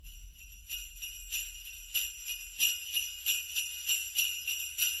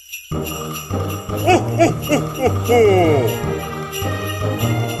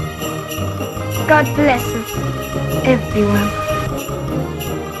God bless us, everyone.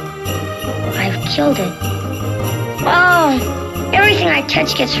 I've killed it. Oh, everything I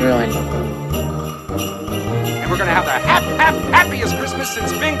touch gets ruined. And we're gonna have the happiest Christmas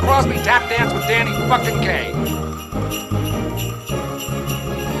since Bing Crosby tap danced with Danny fucking Kaye.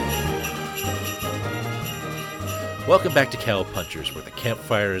 Welcome back to Cowpunchers, where the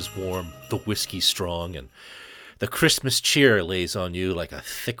campfire is warm, the whiskey strong, and the Christmas cheer lays on you like a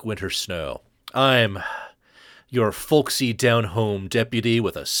thick winter snow. I'm your folksy down-home deputy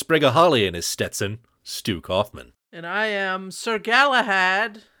with a sprig of holly in his Stetson, Stu Kaufman. And I am Sir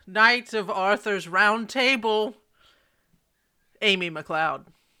Galahad, Knight of Arthur's Round Table, Amy MacLeod.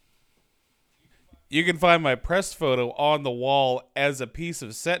 You can find my press photo on the wall as a piece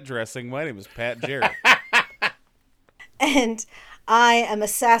of set dressing. My name is Pat Jarrett. And I am a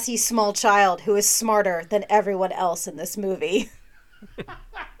sassy small child who is smarter than everyone else in this movie.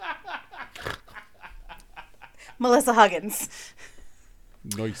 Melissa Huggins.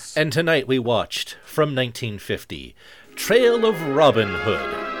 Nice. And tonight we watched, from 1950, Trail of Robin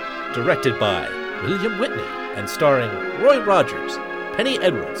Hood, directed by William Witney and starring Roy Rogers, Penny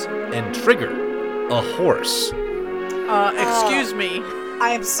Edwards, and Trigger, a horse. Excuse me. I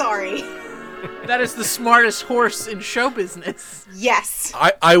am sorry. That is the smartest horse in show business. Yes.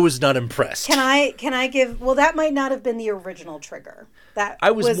 I was not impressed. Can I give? Well, that might not have been the original Trigger.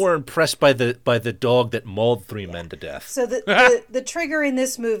 I was more impressed by the dog that mauled three men to death. So the Trigger in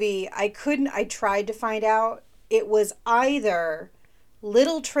this movie, I tried to find out. It was either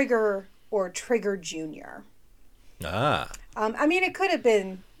Little Trigger or Trigger Jr. Ah. I mean, it could have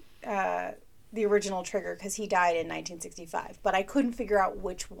been the original Trigger because he died in 1965, but I couldn't figure out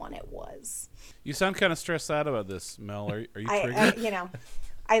which one it was. You sound kind of stressed out about this, Mel. Are you triggered?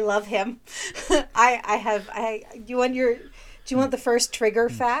 I love him. Do you want the first Trigger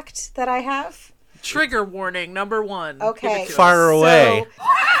fact that I have? Trigger warning, number 1. Okay. Fire away.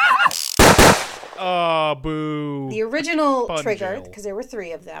 Oh, boo. The original Fun Trigger, jail. because there were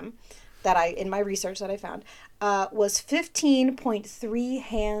 3 of them, in my research that I found, was 15.3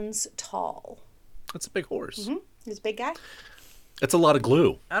 hands tall. That's a big horse. Mm-hmm. He's a big guy. It's a lot of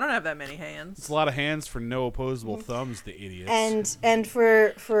glue. I don't have that many hands. It's a lot of hands for no opposable thumbs, the idiots. And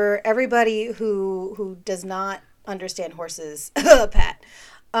for everybody who does not understand horses, Pat,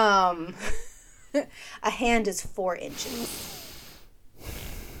 a hand is 4 inches.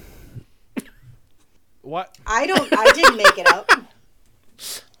 What? I didn't make it up.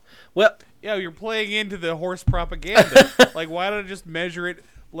 Well, yeah, you're playing into the horse propaganda. Like, why don't I just measure it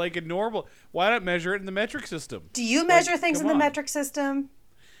like a normal? Why not measure it in the metric system? Do you measure things in the metric system?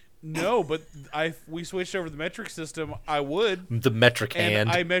 No, but we switched over to the metric system. I would. The metric and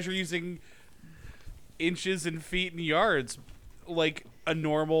hand. I measure using inches and feet and yards like a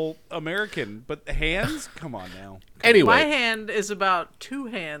normal American. But hands? Come on now. Anyway. My hand is about 2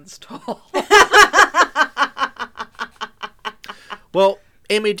 hands tall. Well,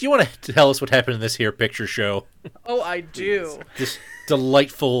 Amy, do you want to tell us what happened in this here picture show? Oh, I do. This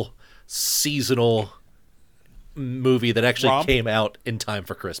delightful seasonal movie that actually came out in time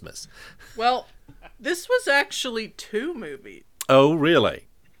for Christmas. Well, this was actually 2 movies. Oh, really?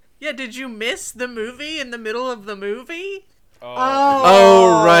 Yeah, did you miss the movie in the middle of the movie?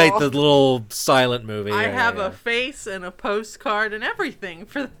 Oh, right, the little silent movie. I have a face and a postcard and everything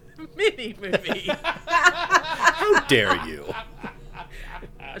for the mini movie. How dare you?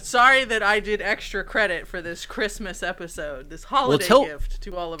 Sorry that I did extra credit for this Christmas episode, this holiday gift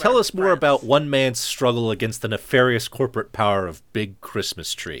to all of our Tell us more friends. about one man's struggle against the nefarious corporate power of Big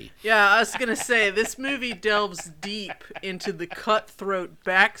Christmas Tree. Yeah, I was going to say, this movie delves deep into the cutthroat,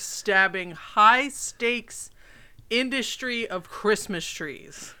 backstabbing, high-stakes industry of Christmas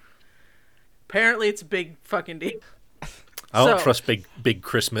trees. Apparently it's a big fucking deal. I don't trust Big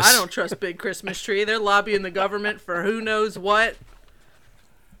Christmas. I don't trust Big Christmas Tree. They're lobbying the government for who knows what.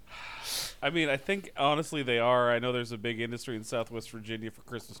 I mean, I think, honestly, they are. I know there's a big industry in Southwest Virginia for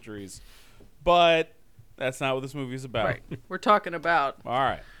Christmas trees. But that's not what this movie's about. Right. We're talking about... All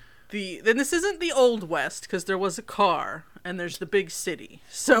right. Then this isn't the Old West, because there was a car, and there's the big city.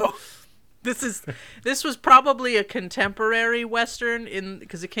 So... This was probably a contemporary Western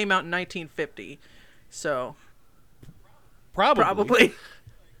because it came out in 1950. So probably.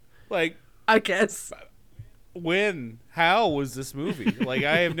 Like, I guess. When? How was this movie? Like,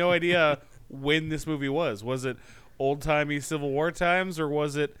 I have no idea when this movie was. Was it old-timey Civil War times, or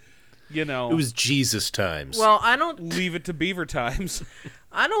was it, It was Jesus times. Well, I don't... Leave it to Beaver times.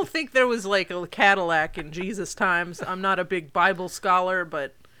 I don't think there was, like, a Cadillac in Jesus times. I'm not a big Bible scholar,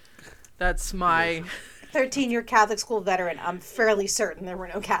 but... That's my... 13-year Catholic school veteran. I'm fairly certain there were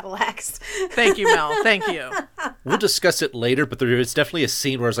no Cadillacs. Thank you, Mel. Thank you. We'll discuss it later, but there is definitely a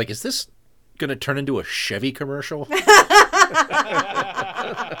scene where I was like, is this going to turn into a Chevy commercial? Why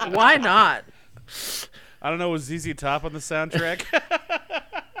not? I don't know, was ZZ Top on the soundtrack?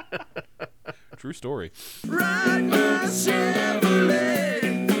 True story.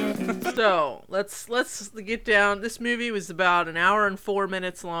 So let's get down. This movie was about an hour and 4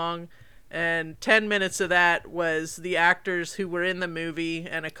 minutes long, and 10 minutes of that was the actors who were in the movie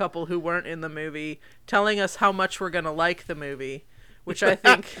and a couple who weren't in the movie telling us how much we're gonna like the movie, which I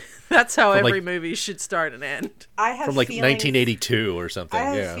think that's how every movie should start and end. I have From like feelings, 1982 or something.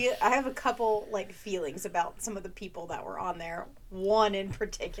 I have a couple feelings about some of the people that were on there. One in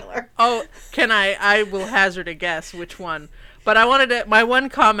particular. Oh, I will hazard a guess which one. But I wanted to, my one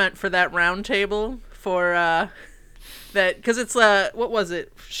comment for that round table for that, because it's what was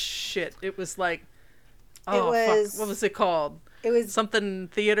it? Shit, it was like, fuck, what was it called? It was something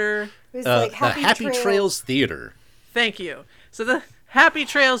theater. It was like Happy Trails Theater. Thank you. So the Happy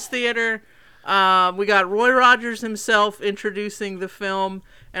Trails Theater, we got Roy Rogers himself introducing the film,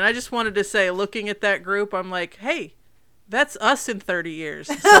 and I just wanted to say, looking at that group, I'm like, hey, that's us in 30 years.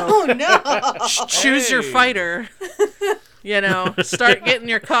 So oh no! Choose your fighder. Start getting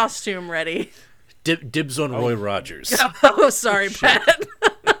your costume ready. Dibs on Roy Rogers. Oh, sorry, Pat.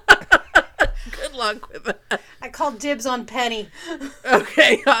 Good luck with that. I called dibs on Penny.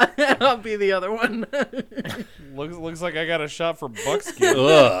 Okay, I'll be the other one. Looks like I got a shot for buckskin.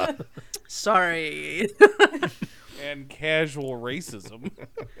 Ugh. Sorry. And casual racism.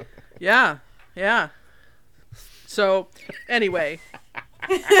 Yeah. So, anyway.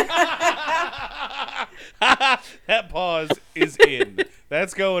 That pause is in.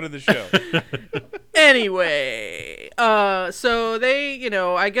 That's going in the show. Anyway, so they,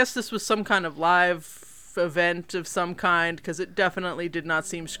 I guess this was some kind of live event of some kind, because it definitely did not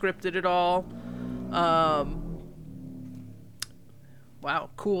seem scripted at all. Wow,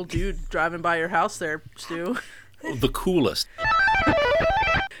 cool dude driving by your house there, Stu. The coolest.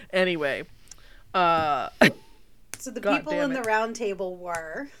 Anyway, So the God people damn in it. the round table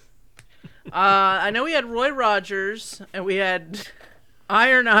were... I know we had Roy Rogers, and we had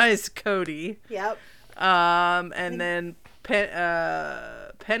Iron Eyes Cody. Yep. And then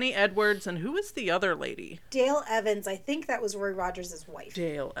Penny Edwards, and who was the other lady? Dale Evans. I think that was Roy Rogers' wife.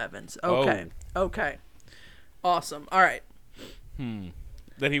 Dale Evans. Okay. Okay. Awesome. All right.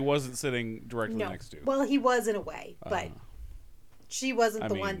 That he wasn't sitting directly No. next to. Well, he was in a way, but she wasn't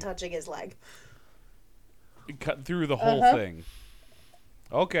the one mean- touching his leg. Cut through the whole thing.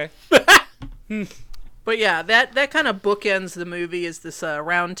 Okay. But yeah, that kind of bookends the movie, is this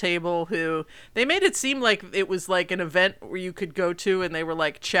round table who they made it seem like it was like an event where you could go to and they were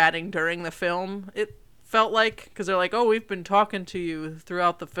like chatting during the film. It felt like, because they're like, oh, we've been talking to you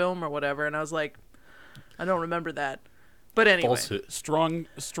throughout the film or whatever. And I was like, I don't remember that. But anyway. Falsehood. Strong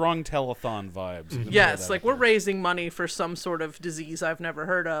telethon vibes. Yes, like we're raising money for some sort of disease I've never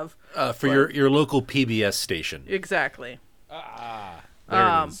heard of. For your local PBS station. Exactly.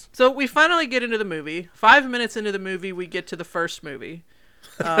 There it is. So we finally get into the movie. 5 minutes into the movie, we get to the first movie.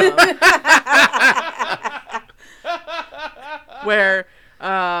 Where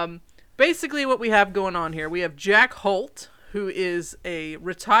basically what we have going on here, we have Jack Holt, who is a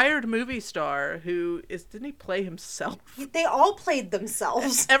retired movie star didn't he play himself? They all played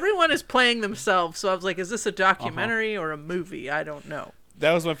themselves. Everyone is playing themselves, so I was like, is this a documentary or a movie? I don't know.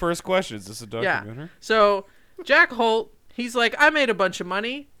 That was my first question. Is this a documentary? Yeah. So Jack Holt, he's like, I made a bunch of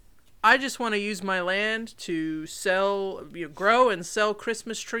money. I just want to use my land to grow and sell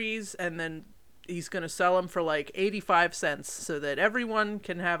Christmas trees, and then he's going to sell them for like 85 cents so that everyone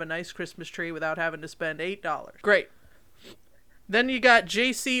can have a nice Christmas tree without having to spend $8. Great. Then you got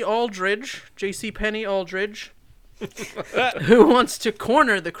J.C. Penney Aldridge, who wants to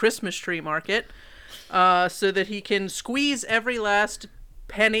corner the Christmas tree market so that he can squeeze every last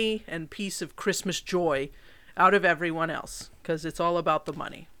penny and piece of Christmas joy out of everyone else, because it's all about the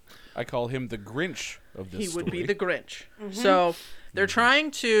money. I call him the Grinch of this He would be story. the Grinch. Mm-hmm. So they're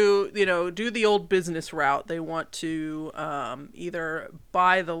trying to, do the old business route. They want to either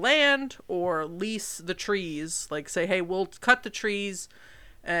buy the land or lease the trees. Like say, hey, we'll cut the trees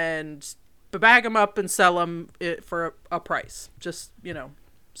and bag them up and sell them for a price. Just,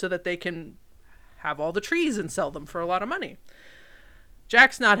 so that they can have all the trees and sell them for a lot of money.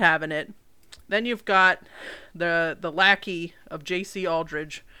 Jack's not having it. Then you've got the lackey of J.C.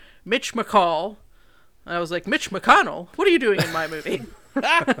 Aldridge, Mitch McCall. I was like, Mitch McConnell, what are you doing in my movie?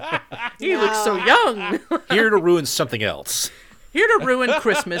 He looks so young. Here to ruin something else. Here to ruin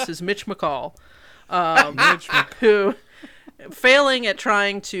Christmas is Mitch McCall, who, failing at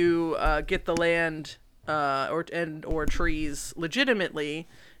trying to get the land or trees legitimately,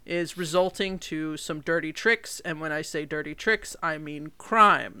 is resulting to some dirty tricks. And when I say dirty tricks, I mean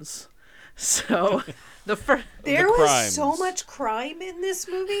crimes. So there was so much crime in this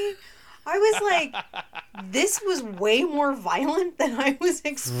movie. I was like, this was way more violent than I was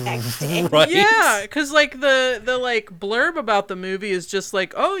expecting. Right? Yeah, because like the like blurb about the movie is just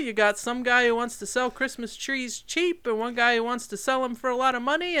like, oh, you got some guy who wants to sell Christmas trees cheap and one guy who wants to sell them for a lot of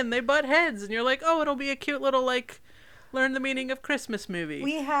money, and they butt heads, and you're like, oh, it'll be a cute little like learn the meaning of Christmas movie.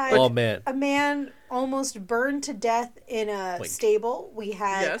 We had a man almost burned to death in a stable. We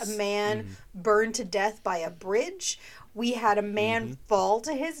had a man burned to death by a bridge. We had a man fall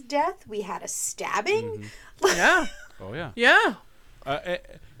to his death. We had a stabbing. Yeah. Oh, yeah. Yeah.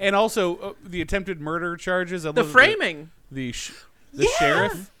 And also the attempted murder charges. The framing. The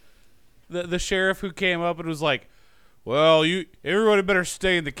sheriff. The sheriff who came up and was like, well, everybody better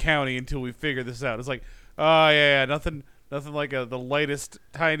stay in the county until we figure this out. It's like, oh, yeah, nothing like the lightest,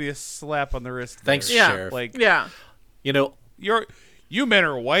 tiniest slap on the wrist. Thanks, Yeah. Sheriff. Like, Yeah. You know, you men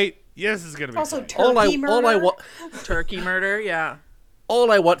are white. Yes, it's gonna be Also, fine. turkey murder. Turkey murder. Yeah.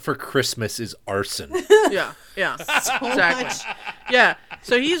 All I want for Christmas is arson. Yeah. Yeah. Exactly. Yeah.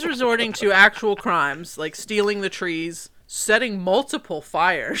 So he's resorting to actual crimes like stealing the trees, setting multiple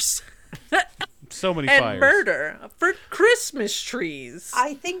fires, So many and fires. murder for Christmas trees.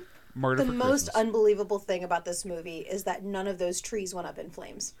 I think Murder the for most Christmas. unbelievable thing about this movie is that none of those trees went up in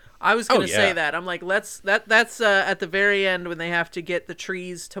flames. I was gonna Oh, yeah. say that. I'm like, that's at the very end when they have to get the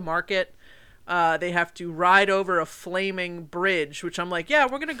trees to market. They have to ride over a flaming bridge, which I'm like, yeah,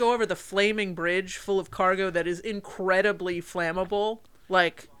 we're gonna go over the flaming bridge full of cargo that is incredibly flammable.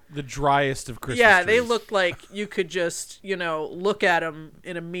 Like, The driest of Christmas yeah, they trees. look like you could just, look at them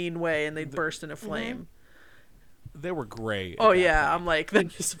in a mean way and they'd burst into flame. They were gray. Oh yeah, I'm like,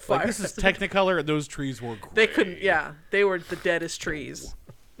 that is fire. Like, this is Technicolor, and those trees were gray. They couldn't. Yeah, they were the deadest trees.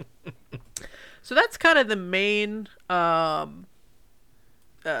 So that's kind of the main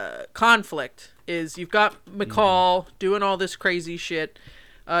conflict. Is you've got McCall doing all this crazy shit.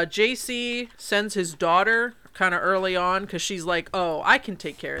 JC sends his daughter kind of early on because she's like, "Oh, I can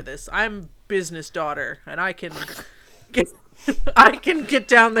take care of this. I'm business daughter, and I can get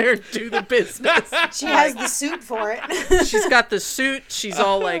down there and do the business." She has the suit for it. She's got the suit. She's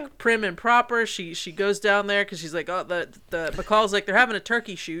all like prim and proper. She goes down there because she's like, oh, the McCall's like, they're having a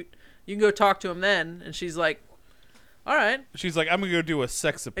turkey shoot. You can go talk to him then. And she's like, all right. She's like, I'm going to go do a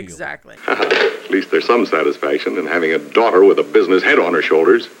sex appeal. Exactly. At least there's some satisfaction in having a daughter with a business head on her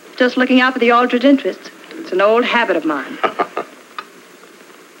shoulders. Just looking out for the altered interest. It's an old habit of mine.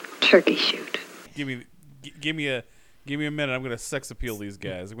 Turkey shoot. Give me a minute. I'm going to sex appeal these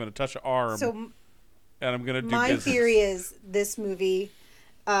guys. I'm going to touch an arm, So and I'm going to do my business. theory is this movie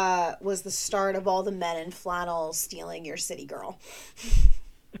was the start of all the men in flannel stealing your city girl.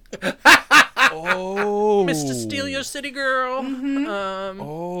 Oh, Mr. Steal Your City Girl.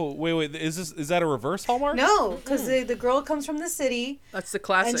 Oh, wait. Is that a reverse Hallmark? No, because the girl comes from the city That's the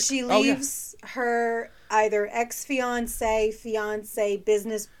classic. and she Oh, yeah. leaves her either ex-fiance, fiance,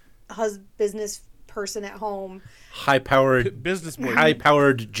 business person at home, High-powered business boy.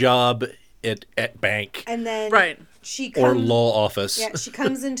 high-powered job at bank and then Right. she or comes, law office. yeah, she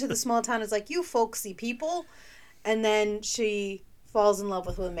comes into the small town as like, you folksy people, and then she falls in love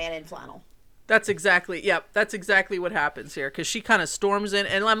with a man in flannel. That's exactly what happens here. Because she kind of storms in.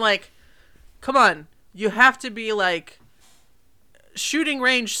 And I'm like, come on. You have to be like shooting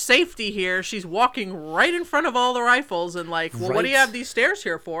range safety here. She's walking right in front of all the rifles. And like, well, what do you Right. have these stairs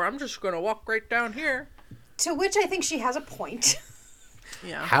here for? I'm just going to walk right down here. To which I think she has a point.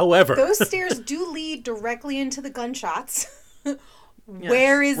 Yeah. However, Those stairs do lead directly into the gunshots.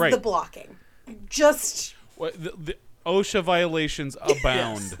 Where is Right. the blocking? Just What, the OSHA violations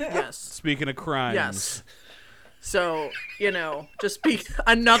abound. Yes. Speaking of crimes. Yes. So, just be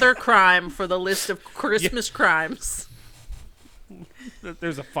another crime for the list of Christmas crimes.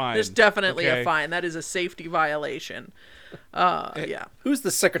 There's a fine. There's definitely okay? a fine. That is a safety viation. Yeah. who's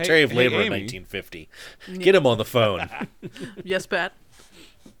the Secretary of Hey, Labor in Amy. 1950? Get him on the phone. Yes, Pat?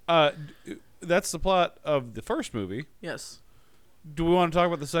 That's the plot of the first movie. Yes. Do we want to talk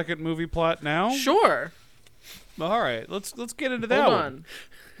about the second movie plot now? Sure. All right, let's get into that Hold one. on.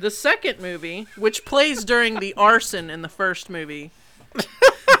 The second movie, which plays during the arson in the first movie.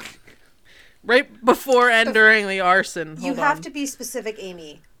 Right before and during the arson. you Hold have on. to be specific,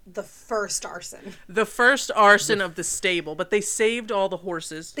 Amy. The first arson. The first arson of the stable, but they saved all the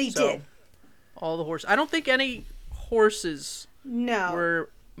horses. They so- did. All the horses. I don't think any horses were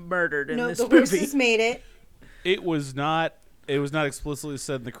murdered in this the movie. horses made it. It was not explicitly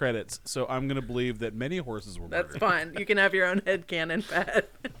said in the credits, so I'm going to believe that many horses were murdered. That's fine. You can have your own headcanon, Pat.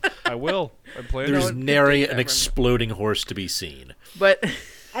 I will. I'm planning There's on nary an exploding horse to be seen. But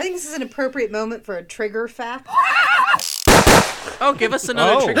I think this is an appropriate moment for a trigger fact. oh, give us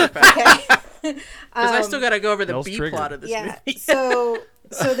another trigger fact. Okay. Because I still got to go over the B trigger. plot of this movie. So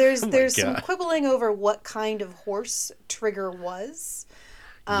there's some God. quibbling over what kind of horse Trigger was.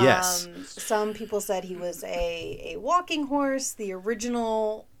 Yes. Some people said he was a walking horse. The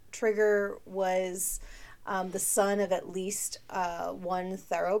original Trigger was the son of at least one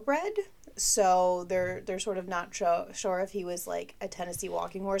thoroughbred. So they're sort of not sure if he was like a Tennessee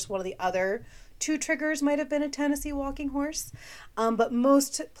walking horse. One of the other two Triggers might have been a Tennessee walking horse. But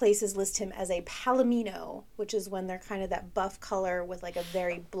most places list him as a Palomino, which is when they're kind of that buff color with like a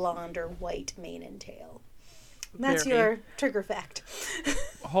very blonde or white mane and tail. And that's your trigger fact.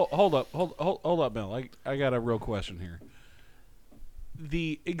 Hold up, Mel. I got a real question here.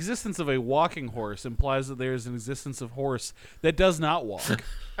 The existence of a walking horse implies that there is an existence of horse that does not walk.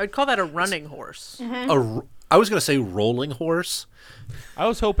 I'd call that a running horse. Mm-hmm. I was going to say rolling horse. I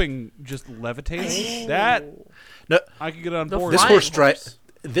was hoping just levitating. That No, I could get on board. This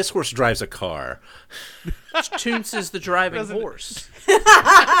horse drives a car. Toons is the driving horse.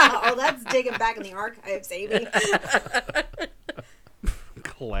 Oh, that's digging back in the archives, Amy.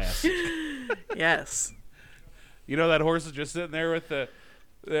 Classic. Yes. You know that horse is just sitting there with the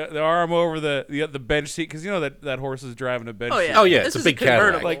arm over the bench seat, because you know that horse is driving a bench seat. Oh yeah, This it's a is big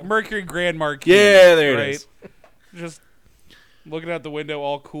convertible. Cadillac. Like Mercury Grand Marquis. Yeah, there it is. Just looking out the window,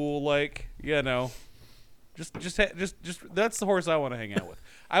 all cool, like Just that's the horse I want to hang out with.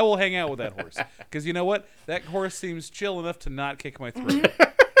 I will hang out with that horse because you know what? That horse seems chill enough to not kick my throat.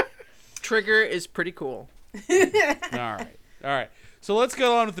 Trigger is pretty cool. All right. So let's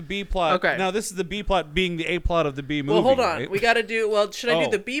go on with the B plot. Okay. Now this is the B plot being the A plot of the B movie. Well, hold on. Right? We got to do. Well, should I do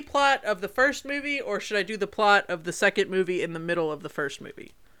Oh. the B plot of the first movie, or should I do the plot of the second movie in the middle of the first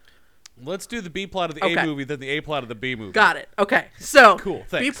movie? Let's do the B plot of the Okay. A movie, then the A plot of the B movie. Got it. Okay. So Cool,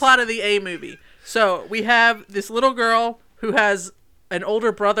 thanks. B plot of the A movie. So we have this little girl who has an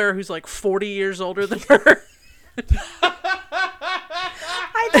older brother who's like 40 years older than her.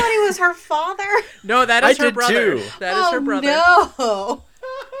 I thought he was her father. No, that is I her did brother. too. That is her brother. No.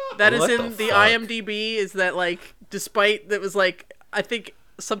 That is What in the the fuck? IMDb. Is that like, despite that was like, I think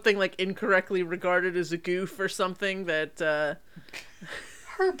something like incorrectly regarded as a goof or something that.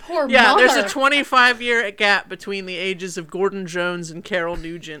 Her poor Yeah, mother. there's a 25-year gap between the ages of Gordon Jones and Carol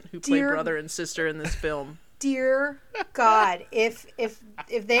Nugent, who play Dear- brother and sister in this film. Dear God, if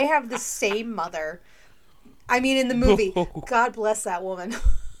they have the same mother, I mean in the movie, God bless that woman.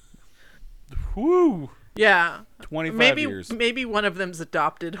 Woo! Yeah. 25 years. Maybe one of them's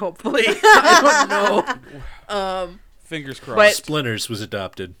adopted, hopefully. I don't know. Fingers crossed. But Splinters was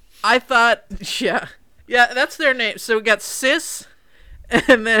adopted. I thought, yeah, that's their name. So we got Sis,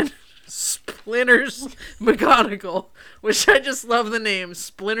 and then Splinters McGonagall, which I just love the name,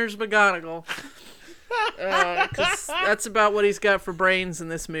 Splinters McGonagall, because that's about what he's got for brains in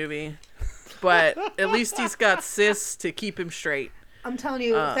this movie. But at least he's got Sis to keep him straight. I'm telling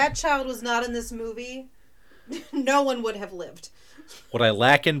you, if that child was not in this movie, no one would have lived. What I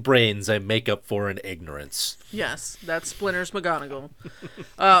lack in brains, I make up for in ignorance. Yes, that's Splinters McGonagall.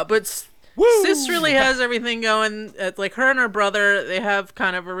 But Sis really has everything going. Like her and her brother, they have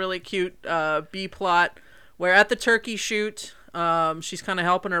kind of a really cute B plot where at the turkey shoot, she's kind of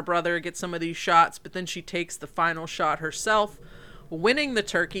helping her brother get some of these shots, but then she takes the final shot herself, winning the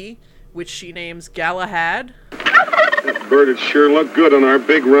turkey, which she names Galahad. That bird'd sure look good on our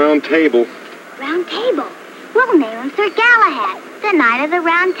big round table. Round table. We'll name him Sir Galahad, the Knight of the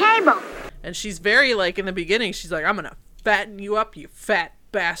Round Table. And she's very, like, in the beginning, she's like, I'm going to fatten you up, you fat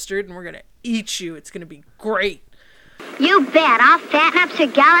bastard, and we're going to eat you. It's going to be great. You bet. I'll fatten up Sir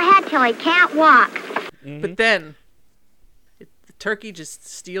Galahad till he can't walk. Mm-hmm. But then, the turkey just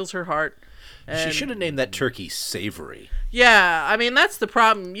steals her heart. She should have named that turkey Savory. Yeah, I mean, that's the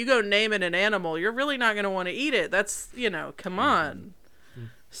problem. You go name it an animal, you're really not going to want to eat it. That's, come on.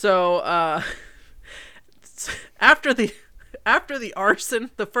 So, after the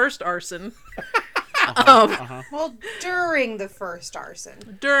arson, the first arson, Well, during the first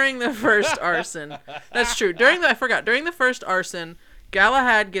arson. during the first arson, that's true. During the first arson,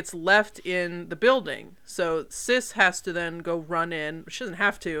 Galahad gets left in the building. So Sis has to then go run in. She doesn't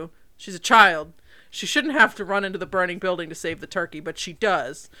have to. She's a child. She shouldn't have to run into the burning building to save the turkey, but she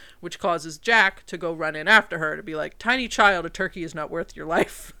does, which causes Jack to go run in after her to be like, tiny child, a turkey is not worth your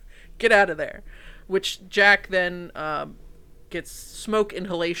life. Get out of there. Which Jack then gets smoke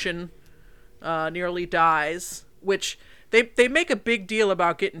inhalation, nearly dies, which they make a big deal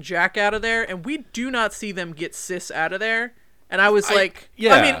about getting Jack out of there, and we do not see them get Sis out of there. And I was like,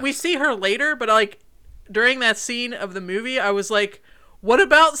 yeah. I mean, we see her later, but like during that scene of the movie, I was like, what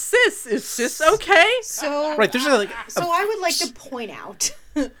about Sis? Is Sis okay? So right, there's like I would like to point out,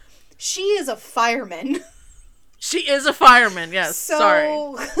 she is a fireman. She is a fireman. Yes. So,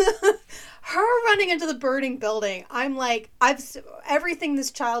 sorry. Her running into the burning building, I'm like, everything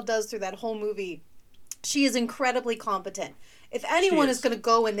this child does through that whole movie, she is incredibly competent. If anyone is going to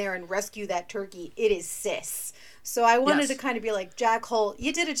go in there and rescue that turkey, it is Sis. So I wanted to kind of be like, Jack Holt,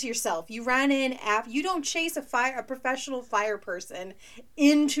 you did it to yourself. You ran in you don't chase a professional fire person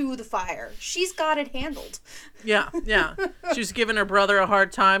into the fire. She's got it handled. Yeah. She was giving her brother a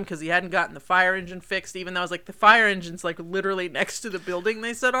hard time because he hadn't gotten the fire engine fixed, even though I was like, the fire engine's like literally next to the building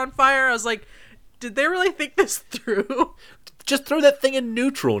they set on fire. I was like, did they really think this through? Just throw that thing in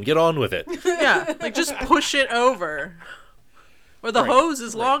neutral and get on with it. Yeah, like just push it over. Or the hose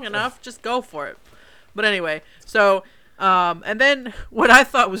is long enough, just go for it. But anyway, so, and then what I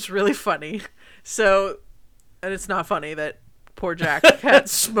thought was really funny, and it's not funny that poor Jack had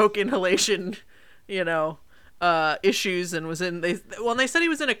smoke inhalation, issues and was they said he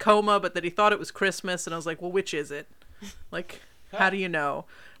was in a coma, but that he thought it was Christmas, and I was like, well, which is it? Like, how do you know?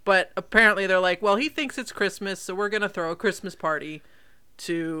 But apparently they're like, well, he thinks it's Christmas, so we're going to throw a Christmas party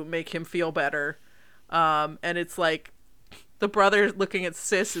to make him feel better. And it's like, the brother looking at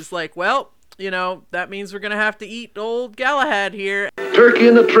Sis is like, well, that means we're going to have to eat old Galahad here. Turkey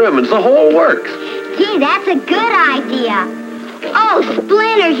and the trimmings, the whole works. Gee, that's a good idea. Oh,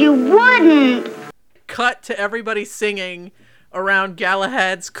 Splinters, you wouldn't. Cut to everybody singing around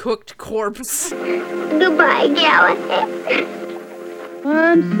Galahad's cooked corpse. Goodbye, Galahad.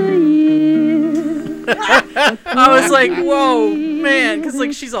 I was like, whoa, man, because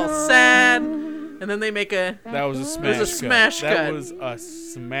like she's all sad, and then they make that was a smash cut. That was a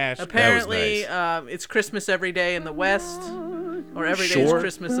smash cut. Apparently, it's Christmas every day in the West, or every day is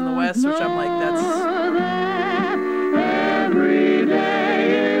Christmas in the West, which I'm like, that's... Every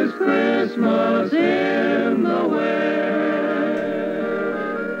day is Christmas in the West.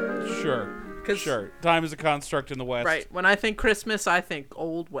 Sure. Time is a construct in the West. Right. When I think Christmas, I think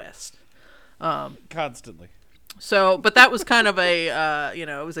Old West. Constantly. So, but that was kind of a,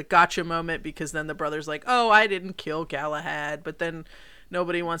 it was a gotcha moment, because then the brother's like, oh, I didn't kill Galahad, but then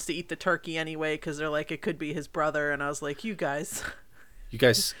nobody wants to eat the turkey anyway because they're like, it could be his brother. And I was like, you guys,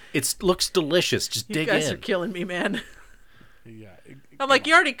 it looks delicious. Just dig in. You guys are killing me, man. Yeah. I'm like,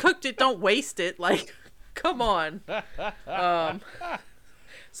 you already cooked it. Don't waste it. Like, come on.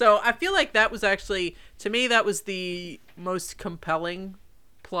 So I feel like that was actually, to me, that was the most compelling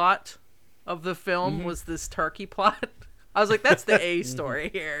plot of the film, was this turkey plot. I was like, that's the A story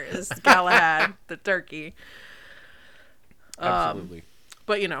here, is Galahad, the turkey. Absolutely.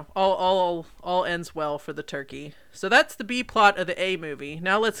 But, all ends well for the turkey. So that's the B plot of the A movie.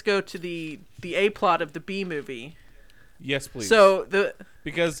 Now let's go to the A plot of the B movie. Yes, please. So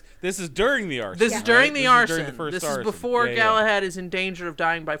because this is during the arson. This is during the arson. This is before Galahad is in danger of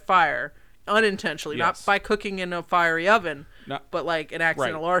dying by fire, unintentionally, not by cooking in a fiery oven, but like an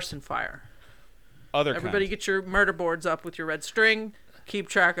accidental arson fire. Everybody get your murder boards up with your red string. Keep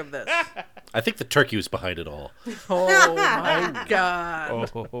track of this. I think the turkey was behind it all. Oh my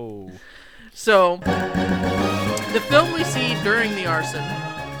God. Oh. So the film we see during the arson,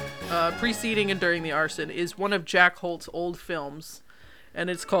 preceding and during the arson, is one of Jack Holt's old films, and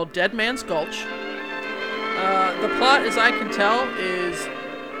it's called Dead Man's Gulch. The plot, as I can tell, is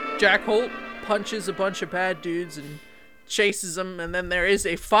Jack Holt punches a bunch of bad dudes and chases them, and then there is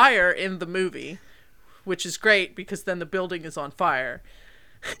a fire in the movie, which is great because then the building is on fire.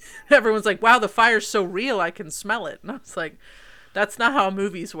 Everyone's like, wow, the fire's so real, I can smell it. And I was like, that's not how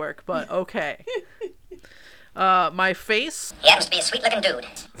movies work, but okay. My face... He happens to be a sweet-looking dude.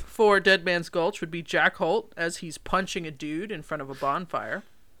 For Dead Man's Gulch would be Jack Holt as he's punching a dude in front of a bonfire.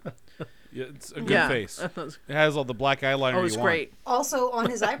 Yeah, it's a good face. It has all the black eyeliner. Oh, it's great. Also on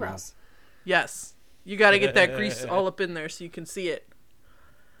his eyebrows. Yes. You got to get that grease all up in there so you can see it.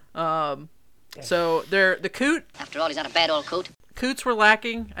 So the coot. After all, he's not a bad old coot. Coots were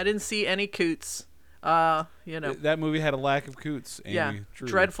lacking. I didn't see any coots. That movie had a lack of coots. Amy, yeah, truly.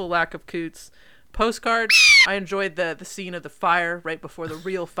 Dreadful lack of coots. Postcard. I enjoyed the scene of the fire right before the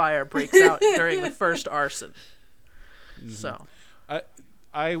real fire breaks out during the first arson. Mm-hmm. So,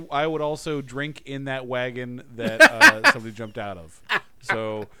 I would also drink in that wagon that somebody jumped out of.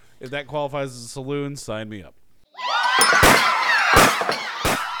 So if that qualifies as a saloon, sign me up.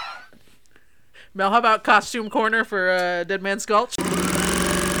 Mel, how about costume corner for Dead Man's Gulch?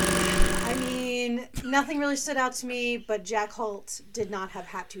 I mean, nothing really stood out to me, but Jack Holt did not have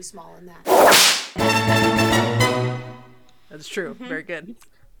hat too small in that. That's true. Very good.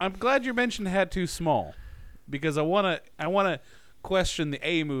 I'm glad you mentioned hat too small, because I wanna question the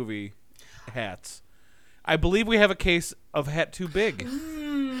A movie hats. I believe we have a case of hat too big.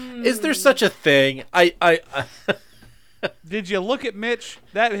 Is there such a thing? I Did you look at Mitch?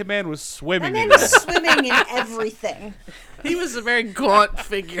 That man was swimming. That man in was that. swimming in everything. He was a very gaunt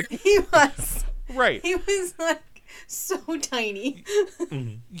figure. He was. Right. He was like so tiny.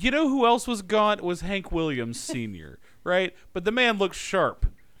 You know who else was gaunt? Was Hank Williams Sr., right? But the man looks sharp.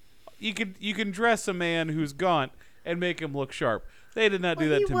 You can dress a man who's gaunt and make him look sharp. They did not do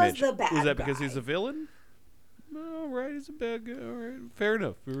that to Mitch. The bad was that because guy. he's a villain? All right, he's a bad guy. All right, fair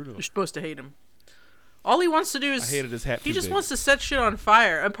enough. You're supposed to hate him. All he wants to do is... I hated his hat He too just big. wants to set shit on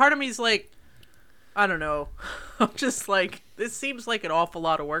fire. And part of me's like... I don't know. I'm just like... This seems like an awful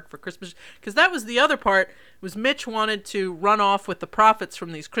lot of work for Christmas. Because that was the other part. Was Mitch wanted to run off with the profits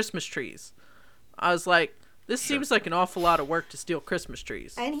from these Christmas trees. I was like... This seems like an awful lot of work to steal Christmas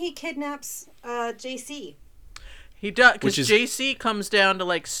trees. And he kidnaps JC. He does, because JC comes down to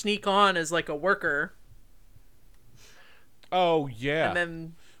like sneak on as like a worker. Oh yeah. And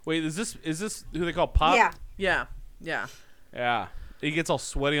then wait, is this who they call Pop? Yeah. Yeah. He gets all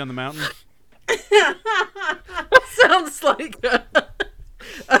sweaty on the mountain. Sounds like.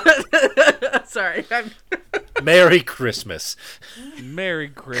 Sorry. Merry Christmas. Merry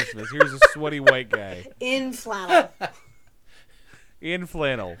Christmas. Here's a sweaty white guy. In flannel. In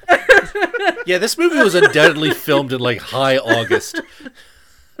flannel. Yeah, this movie was undoubtedly filmed in like high August.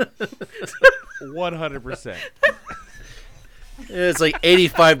 100%. It's like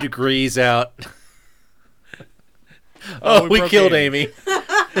 85 degrees out. Oh, we killed Amy.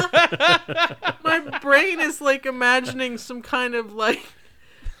 My brain is like imagining some kind of like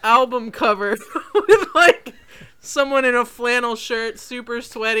album cover with like someone in a flannel shirt, super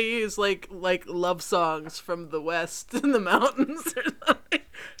sweaty, who's like love songs from the West in the mountains or something.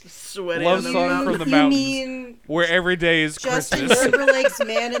 Sweaty love on the song mountains. from the You mountains. mean where every day is Justin Christmas. Timberlake's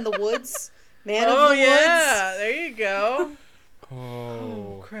Man in the Woods? Man of the Woods? Yeah, there you go.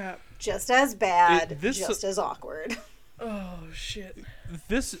 Oh Crap. Just as bad, This- just as awkward. Oh shit.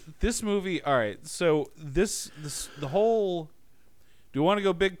 This movie. All right. So this the whole. Do you want to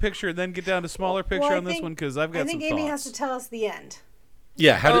go big picture and then get down to smaller picture Well, I on this think- one? Because I've got I think some Amy thoughts. has to tell us the end.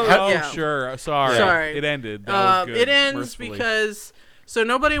 Yeah, yeah. Sure. Sorry. Sorry. It ended. That was good, It ends mercifully. because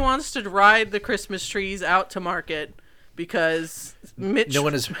nobody wants to ride the Christmas trees out to market because Mitch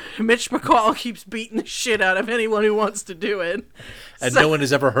McCall keeps beating the shit out of anyone who wants to do it. And no one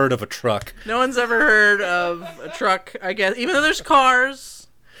has ever heard of a truck. No one's ever heard of a truck, I guess, even though there's cars.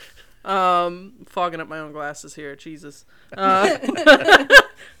 Fogging up my own glasses here, Jesus.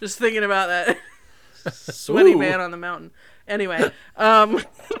 Just thinking about that sweaty man on the mountain. Anyway,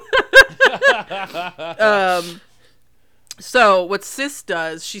 so what Sis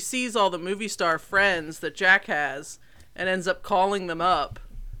does, she sees all the movie star friends that Jack has and ends up calling them up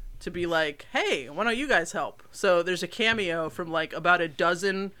to be like, hey, why don't you guys help? So there's a cameo from like about a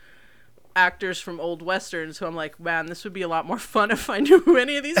dozen actors from old westerns who I'm like, man, this would be a lot more fun if I knew who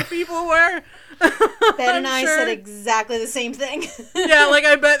any of these people were. Ben and I said exactly the same thing. Yeah, like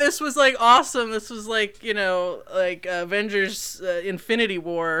I bet this was like awesome. This was like, you know, like Avengers Infinity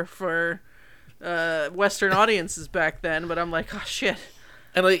War for Western audiences back then, but I'm like, oh shit.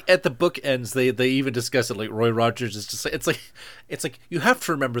 And like at the book ends, they even discuss it. Like Roy Rogers is just it's like you have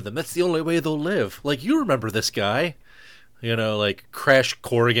to remember them. That's the only way they'll live. Like you remember this guy, you know, like Crash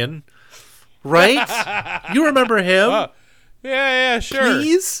Corrigan, right? You remember him? Yeah, sure.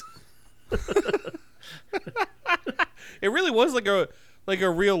 Please. It really was like a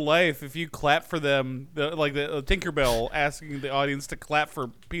real life. If you clap for them, like the Tinkerbell asking the audience to clap for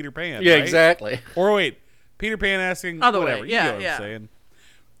Peter Pan. Yeah, right? Exactly. Or wait, Peter Pan asking Other whatever. way. Yeah, you know what yeah. I'm saying.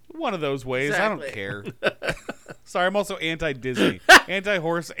 One of those ways. Exactly. I don't care. Sorry, I'm also anti-Disney,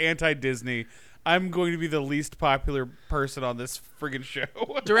 anti-horse, anti-Disney. I'm going to be the least popular person on this friggin' show.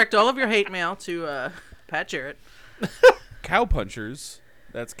 Direct all of your hate mail to Pat Jarrett. Cowpunchers.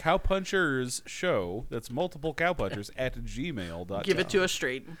 That's cowpunchersshow. That's multiple cowpunchers at gmail.com. Give it to us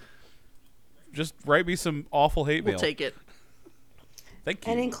straight. Just write me some awful hate mail. We'll take it. Thank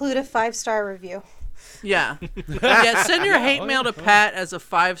you. And include a 5-star review. Yeah. Yeah, send your hate mail to Pat as a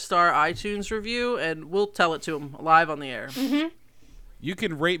 5-star iTunes review, and we'll tell it to him live on the air. Mm-hmm. You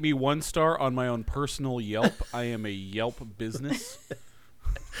can rate me 1 star on my own personal Yelp. I am a Yelp business.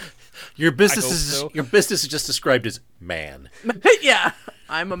 Your business I hope is so. your business is just described as man. Yeah,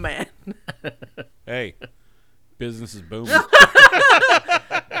 I'm a man. Hey, business is booming.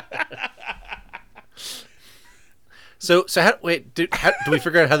 So do we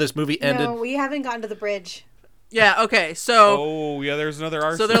figure out how this movie ended? No, we haven't gotten to the bridge. Yeah, okay, so... Oh, yeah, there's another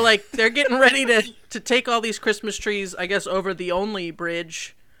arson. So they're getting ready to take all these Christmas trees, I guess, over the only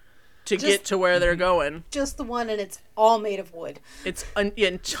bridge to get to where they're going. Just the one, and it's all made of wood. It's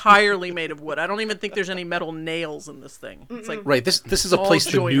entirely made of wood. I don't even think there's any metal nails in this thing. It's like right, this is a place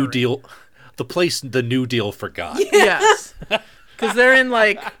the New Deal forgot. Yes. Because they're in,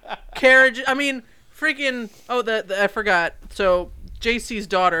 like, carriage... I mean, freaking... Oh, I forgot. So, JC's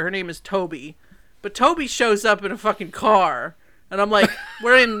daughter, her name is Toby. But Toby shows up in a fucking car. And I'm like,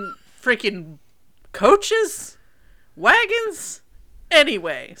 we're in freaking coaches? Wagons?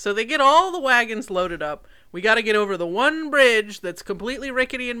 Anyway, so they get all the wagons loaded up. We got to get over the one bridge that's completely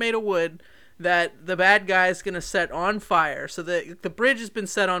rickety and made of wood that the bad guy's going to set on fire. So the bridge has been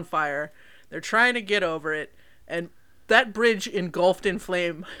set on fire. They're trying to get over it. And that bridge engulfed in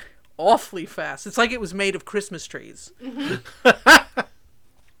flame awfully fast. It's like it was made of Christmas trees. Mm-hmm.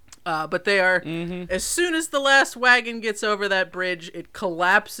 But they are, as soon as the last wagon gets over that bridge, it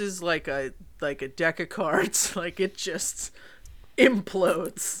collapses like a deck of cards. Like, it just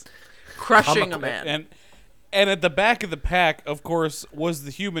implodes, crushing a man. And at the back of the pack, of course, was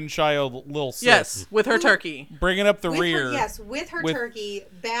the human child, Lil Sis. Yes, with her turkey. Bringing up the rear. With her turkey,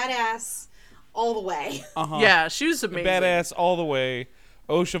 badass all the way. Uh-huh. Yeah, she was amazing. Badass all the way.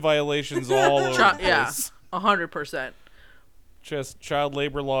 OSHA violations all over the place. Yeah, 100%. Just child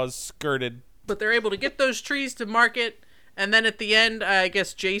labor laws skirted. But they're able to get those trees to market, and then at the end, I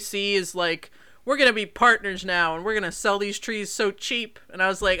guess JC is like, we're going to be partners now, and we're going to sell these trees so cheap. And I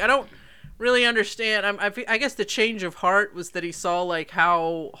was like, I don't really understand. I guess the change of heart was that he saw, like,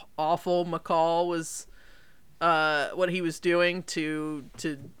 how awful McCall was, what he was doing to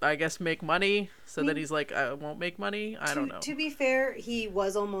I guess, make money. So that he's like, I won't make money? I don't know. To be fair, he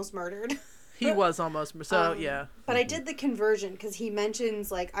was almost murdered. He was almost, so yeah. But I did the conversion because he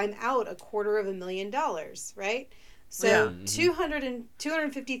mentions, like, I'm out $250,000, right? So Yeah.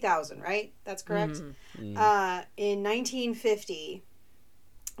 250,000, right? That's correct. In 1950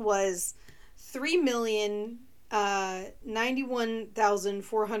 was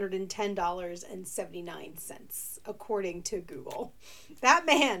 $3,091,410.79 according to Google. That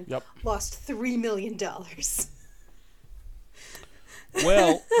man lost $3 million.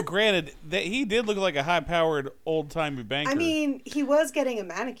 Well, granted, that he did look like a high-powered, old-timey banker. I mean, he was getting a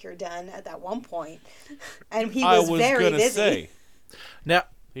manicure done at that one point, and he was very busy. Say, now,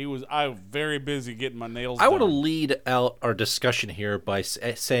 I was very busy getting my nails done. I want to lead out our discussion here by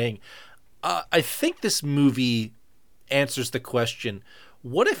saying, I think this movie answers the question,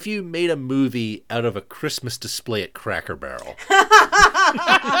 what if you made a movie out of a Christmas display at Cracker Barrel?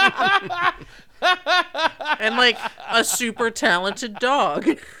 And, like, a super talented dog.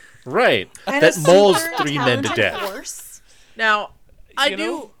 Right. And that mauls super 3 men to talented death. horse. Now, I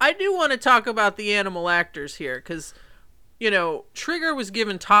do want to talk about the animal actors here, because, Trigger was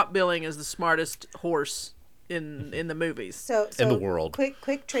given top billing as the smartest horse in the movies. So in the world.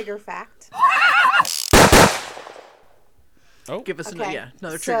 Quick Trigger fact. Oh, give us Okay.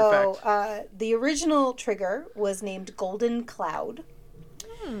 another Trigger fact. The original Trigger was named Golden Cloud.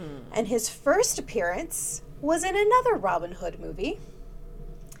 And his first appearance was in another Robin Hood movie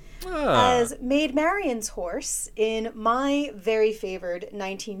as Maid Marian's horse in my very favored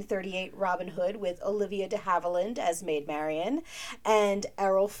 1938 Robin Hood with Olivia de Havilland as Maid Marian and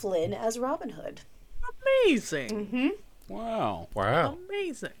Errol Flynn as Robin Hood. Amazing. Mm-hmm. Wow.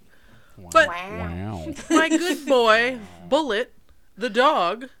 Amazing. Wow. But Wow. my good boy, Bullet, the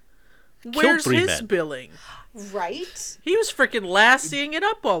dog, where's 3 his men. billing? Right? He was freaking lassying it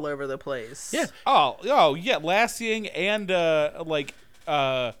up all over the place. Yeah. Oh, yeah, Lassying and,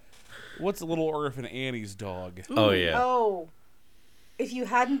 what's the little orphan Annie's dog? Ooh. Oh, yeah. Oh, if you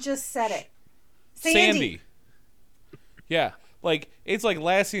hadn't just said it. Sandy. Yeah. Like, it's like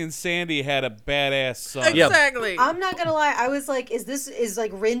Lassie and Sandy had a badass son. Exactly. I'm not gonna lie, I was like, is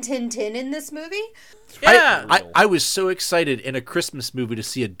Rin Tin Tin in this movie? Yeah. I was so excited in a Christmas movie to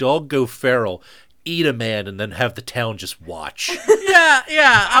see a dog go feral, eat a man, and then have the town just watch.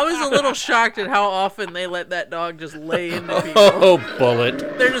 Yeah. I was a little shocked at how often they let that dog just lay into people. Oh, Bullet.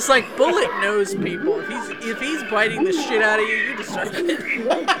 They're just like, Bullet knows people. If he's biting the shit out of you, you just start hitting.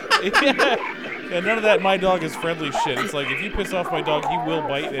 Yeah, none of that my dog is friendly shit. It's like, if you piss off my dog, he will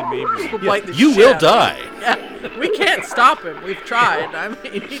bite and maybe. Bite the You shit will out of die. you. Yeah. We can't stop him. We've tried. I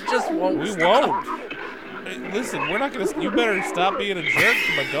mean, he just won't We stop. won't. Hey, listen, we're not gonna. You better stop being a jerk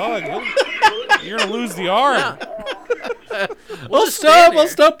to my dog. You're gonna lose the arm. Yeah. I'll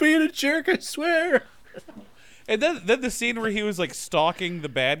stop being a jerk, I swear. And then the scene where he was like stalking the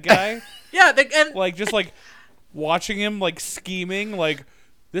bad guy. Yeah, and like just like watching him like scheming, like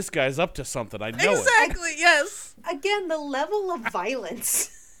this guy's up to something. I know exactly. Yes. Again, the level of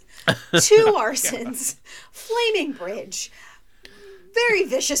violence. 2 arsons, flaming bridge, very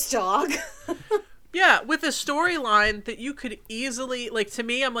vicious dog. Yeah, with a storyline that you could easily, like, to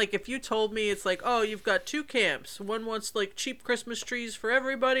me, I'm like, if you told me it's like, oh, you've got 2 camps. One wants, like, cheap Christmas trees for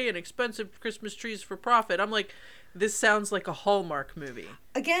everybody and expensive Christmas trees for profit. I'm like, this sounds like a Hallmark movie.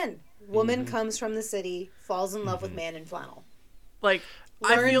 Again, woman comes from the city, falls in love with man in flannel. Like,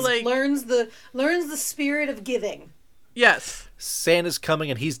 I feel like... Learns the spirit of giving. Yes. Santa's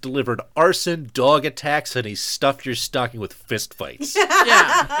coming and he's delivered arson, dog attacks, and he's stuffed your stocking with fist fights.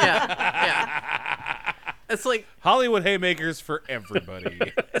 Yeah. It's like Hollywood haymakers for everybody.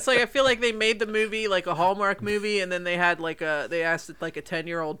 It's like I feel like they made the movie like a Hallmark movie, and then they had they asked like a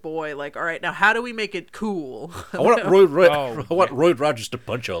 10-year-old boy, like, all right, now how do we make it cool? I want Roy Rogers to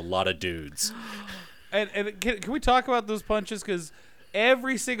punch a lot of dudes. And can we talk about those punches? Because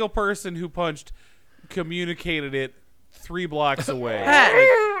every single person who punched communicated it 3 blocks away.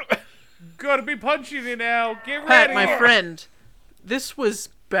 Pat, gotta be punching you now. Get Pat, ready, my friend. This was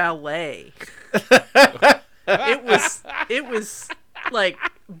ballet. It was like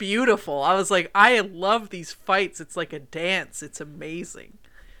beautiful. I was like, I love these fights. It's like a dance. It's amazing.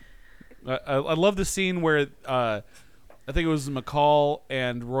 I love the scene where I think it was McCall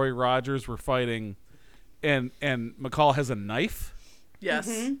and Roy Rogers were fighting, and McCall has a knife. Yes.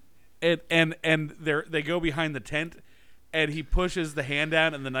 And they go behind the tent, and he pushes the hand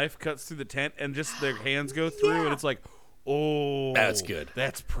down, and the knife cuts through the tent, and just their hands go through, and it's like, oh, that's good.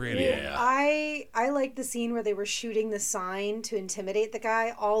 That's pretty. Yeah. I like the scene where they were shooting the sign to intimidate the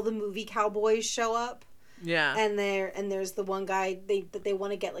guy. All the movie cowboys show up. Yeah. And there's the one guy that they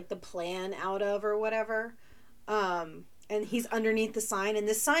want to get like the plan out of or whatever. And he's underneath the sign, and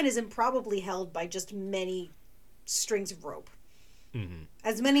this sign isn't probably held by just many strings of rope. Mm-hmm.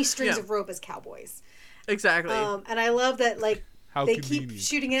 As many strings of rope as cowboys. Exactly. And I love that, like, How they convenient. keep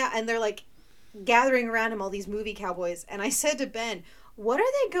shooting it out, and they're, like, gathering around him, all these movie cowboys. And I said to Ben, what are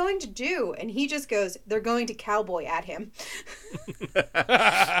they going to do? And he just goes, they're going to cowboy at him. And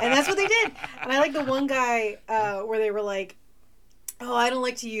that's what they did. And I like the one guy where they were like, oh, I don't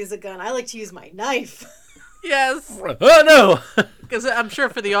like to use a gun. I like to use my knife. Yes. Oh, no. Because I'm sure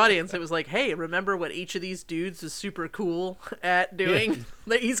for the audience, it was like, hey, remember what each of these dudes is super cool at doing?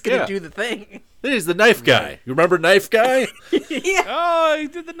 That he's going to do the thing. He's the knife guy. You remember Knife Guy? Yeah. Oh, he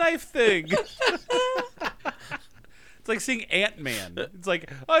did the knife thing. It's like seeing Ant-Man. It's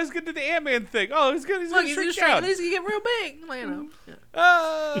like, oh, he's going to do the Ant-Man thing. Oh, he's going to shrink down. He's going to get real big. You know.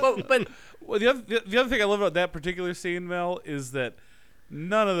 But the other thing I love about that particular scene, Mel, is that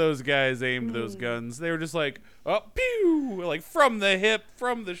none of those guys aimed those guns. They were just like, oh, pew! Like from the hip,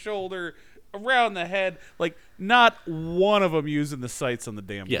 from the shoulder, around the head. Like, not one of them using the sights on the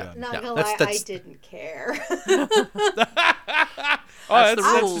damn gun. Not gonna lie, I didn't care. That's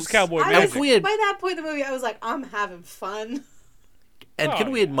just cowboy magic. By that point in the movie, I was like, I'm having fun. And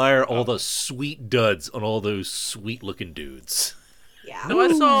can we admire all the sweet duds on all those sweet-looking dudes? Yeah. So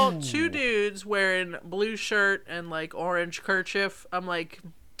I saw 2 dudes wearing blue shirt and like orange kerchief. I'm like,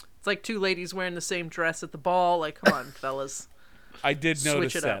 it's like 2 ladies wearing the same dress at the ball. Like, come on, fellas. I did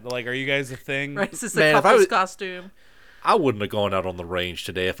notice that. Like, are you guys a thing? Right, is this a couple's costume? I wouldn't have gone out on the range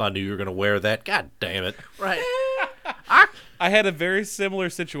today if I knew you were going to wear that. God damn it. Right. I had a very similar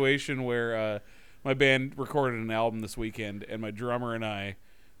situation where my band recorded an album this weekend, and my drummer and I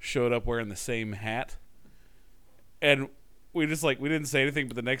showed up wearing the same hat. And we didn't say anything,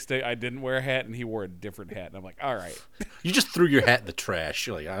 but the next day I didn't wear a hat and he wore a different hat. And I'm like, all right. You just threw your hat in the trash.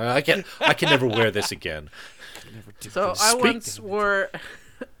 You're like, I can never wear this again. So I once wore,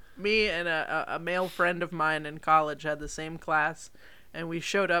 me and a male friend of mine in college had the same class, and we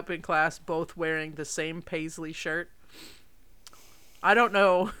showed up in class both wearing the same paisley shirt. I don't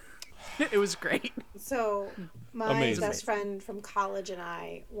know. It was great. So my best friend from college and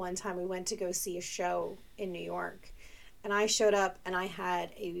I, one time we went to go see a show in New York. And I showed up, and I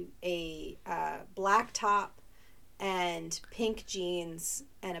had a black top and pink jeans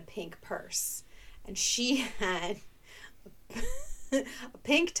and a pink purse. And she had a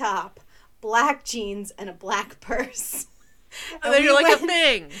pink top, black jeans, and a black purse. And then you're like a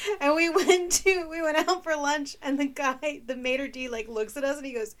thing. And we went out for lunch, and the guy, the maitre d', like looks at us, and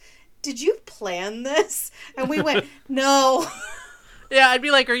he goes, "Did you plan this?" And we went, "No." Yeah, I'd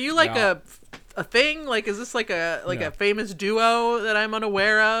be like, "Are you like a thing? Like, is this like a famous duo that I'm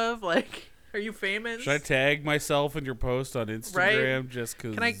unaware of?" Like, Are you famous? Should I tag myself in your post on Instagram right? just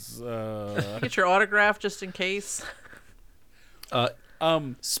because? Can I get your autograph just in case? Go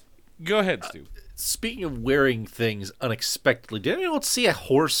ahead, Stu. Speaking of wearing things unexpectedly, did anyone see a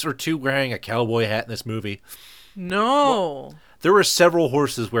horse or two wearing a cowboy hat in this movie? No. Well, there were several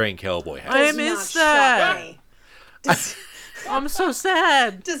horses wearing cowboy hats. I missed that. I'm so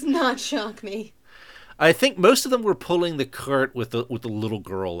sad. Does not shock me. I think most of them were pulling the cart with the little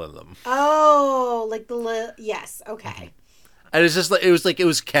girl in them. Oh, like the yes, okay. And it's just like it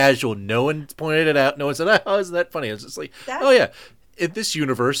was casual. No one pointed it out. No one said, "Oh, isn't that funny?" It's just like, "Oh yeah, in this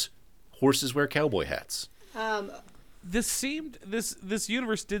universe, horses wear cowboy hats." This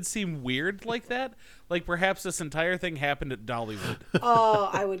universe did seem weird like that. Like perhaps this entire thing happened at Dollywood. Oh,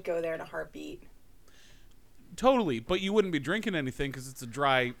 I would go there in a heartbeat. Totally, but you wouldn't be drinking anything because it's a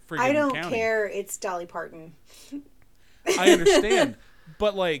dry friggin' county. I don't care. It's Dolly Parton. I understand,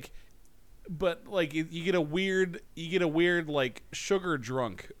 but you get a weird like sugar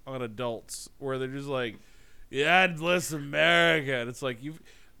drunk on adults where they're just like, yeah, bless America, and it's like you've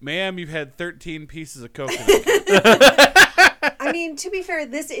had 13 pieces of coconut. I mean, to be fair,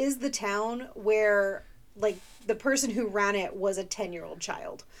 this is the town where like the person who ran it was a 10-year-old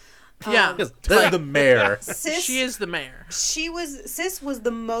child. Yeah, the mayor. She is the mayor. Sis was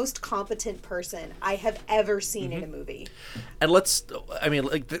the most competent person I have ever seen in a movie. And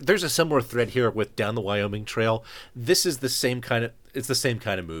there's a similar thread here with Down the Wyoming Trail. This is the same kind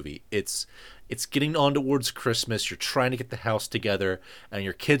of movie. It's getting on towards Christmas. You're trying to get the house together, and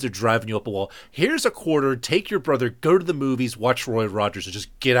your kids are driving you up a wall. Here's a quarter. Take your brother. Go to the movies. Watch Roy Rogers, and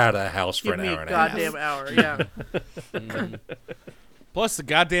just get out of the house for an hour and a half. Goddamn hour, yeah. Plus the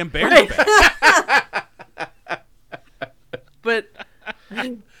goddamn bear. Right. But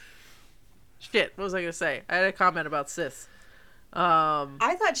shit, what was I gonna say? I had a comment about Sis.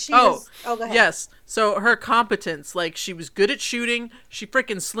 I thought she was. Oh, go ahead. Yes. So her competence, like she was good at shooting. She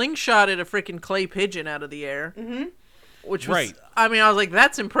freaking slingshotted a freaking clay pigeon out of the air. Mm-hmm. Which was, right. I mean, I was like,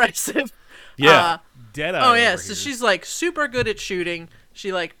 that's impressive. Yeah. Dead eye. Oh yeah. So she's like super good at shooting.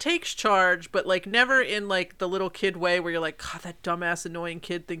 She like takes charge, but like never in like the little kid way where you're like, God, that dumbass annoying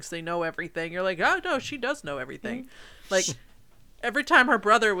kid thinks they know everything. You're like, oh no, she does know everything. Like every time her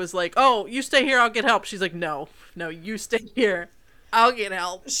brother was like, oh, you stay here, I'll get help. She's like, no, you stay here. I'll get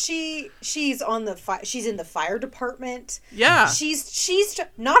help. She's on the she's in the fire department. Yeah. She's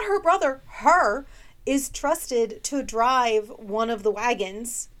not her brother. Her is trusted to drive one of the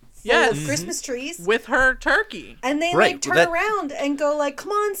wagons full of Christmas trees with her turkey. And they like turn around and go like, "Come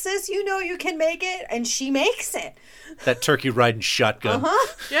on, sis, you know you can make it." And she makes it. That turkey riding shotgun.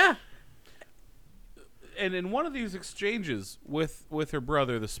 Yeah. And in one of these exchanges with her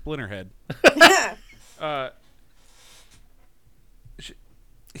brother, the Splinterhead,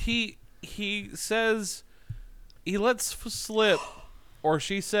 he says, he lets slip, or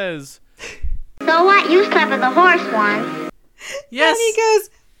she says, "So what? You slept with the horse once." Yes. And he goes,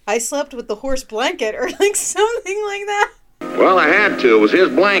 "I slept with the horse blanket," or like something like that. Well, I had to. It was his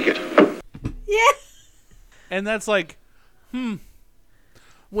blanket. Yeah. And that's like,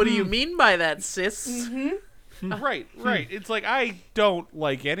 What do you mean by that, sis? Mm-hmm. Right. It's like, I don't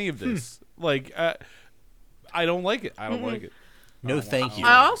like any of this. Like, I don't like it. I don't like it. No, thank you.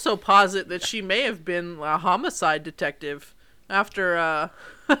 I also posit that she may have been a homicide detective. After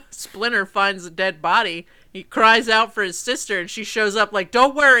Splinter finds a dead body, he cries out for his sister, and she shows up like,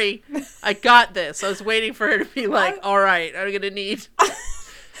 "Don't worry, I got this." I was waiting for her to be like, "All right, I'm gonna need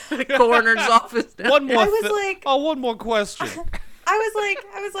the coroner's office now." One more question. I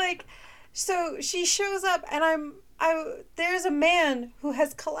was like, so she shows up, and there's a man who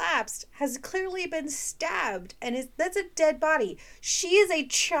has collapsed, has clearly been stabbed, and that's a dead body. She is a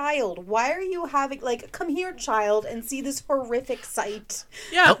child. Why are you having, like, come here, child, and see this horrific sight?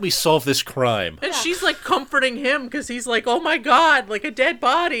 Yeah. Help me solve this crime. And she's like comforting him because he's like, "Oh my God, like a dead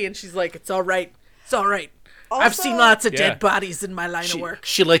body," and she's like, "It's all right. It's all right. Also, I've seen lots of dead bodies in my line of work."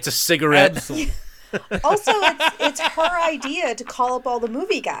 She lights a cigarette. Also, it's her idea to call up all the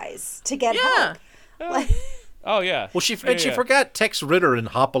movie guys to get help. Like, oh yeah. Well, she forgot Tex Ritter and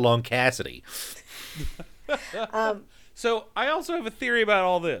Hopalong Cassidy. So I also have a theory about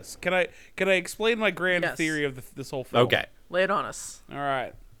all this. Can I explain my grand theory of this whole film? Okay, lay it on us. All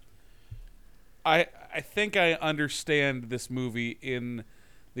right. I think I understand this movie in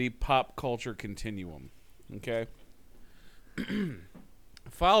the pop culture continuum. Okay.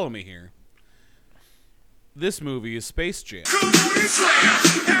 Follow me here. This movie is Space Jam.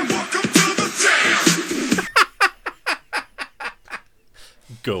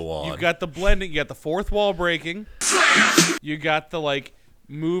 Go on. You've got the blending. You got the fourth wall breaking. You got the like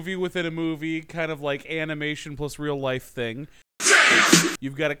movie within a movie, kind of like animation plus real life thing.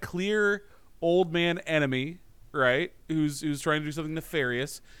 You've got a clear old man enemy, right? Who's trying to do something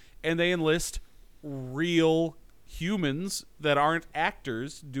nefarious, and they enlist real humans that aren't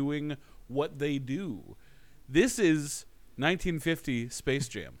actors doing what they do. This is 1950 Space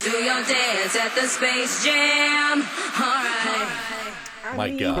Jam. Do your dance at the Space Jam. All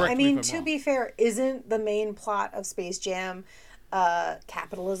right. I mean, to be fair, isn't the main plot of Space Jam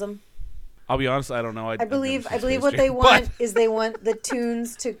capitalism? I'll be honest, I don't know. I believe what they want is they want the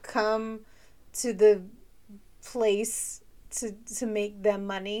tunes to come to the place to make them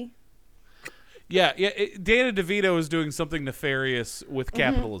money. Yeah. Dana DeVito is doing something nefarious with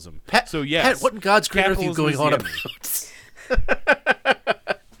capitalism. So yes, Pat, what in God's green earth are you going on about?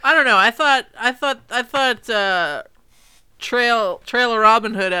 I don't know. I thought Trailer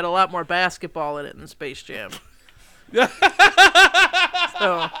Robin Hood had a lot more basketball in it than Space Jam. So,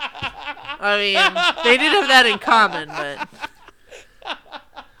 I mean, they did have that in common, but.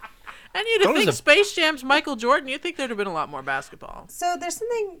 And you'd think Space Jam's Michael Jordan, you'd think there'd have been a lot more basketball. So there's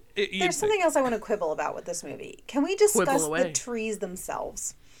something else I want to quibble about with this movie. Can we discuss the trees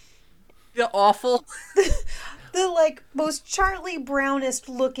themselves? The awful. The like most Charlie Brownest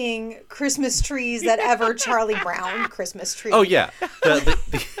looking Christmas trees that ever Charlie Brown Christmas tree. Oh yeah,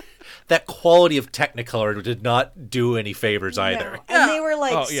 that quality of Technicolor did not do any favors either. And they were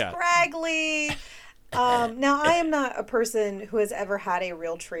like scraggly. Now I am not a person who has ever had a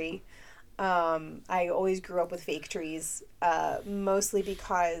real tree. I always grew up with fake trees, mostly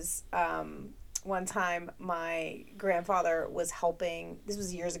because one time my grandfather was helping, this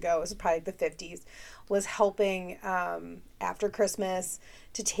was years ago, it was probably the 50s, was helping after Christmas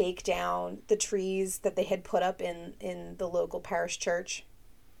to take down the trees that they had put up in the local parish church.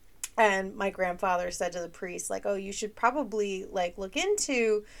 And my grandfather said to the priest, like, oh, you should probably like look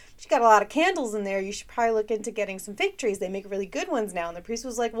into, she got a lot of candles in there, you should probably look into getting some fig trees. They make really good ones now. And the priest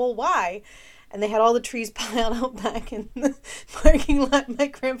was like, well, why? And they had all the trees piled out back in the parking lot. My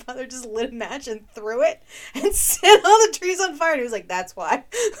grandfather just lit a match and threw it and set all the trees on fire. And he was like, that's why.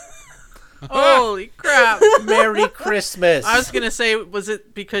 Holy crap. Merry Christmas. I was going to say, was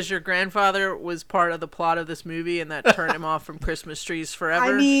it because your grandfather was part of the plot of this movie and that turned him off from Christmas trees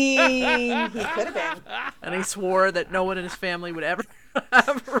forever? I mean, he could have been. And he swore that no one in his family would ever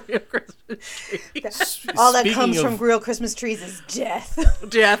have a real Christmas tree. All that comes from real Christmas trees is death.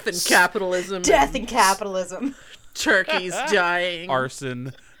 Death and capitalism. Death and capitalism. Turkeys dying.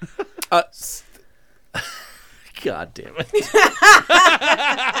 Arson. God damn it.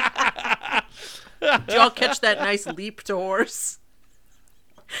 Did y'all catch that nice leap to horse?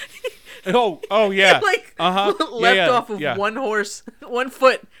 Oh yeah. Like leapt off of one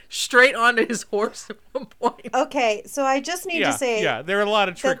foot straight onto his horse at one point. Okay, so I just need to say there are a lot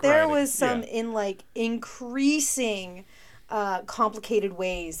of trick that there riding. was some in like increasing complicated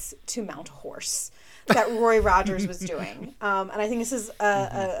ways to mount a horse that Roy Rogers was doing. And I think this is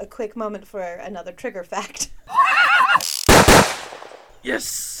a quick moment for another trigger fact.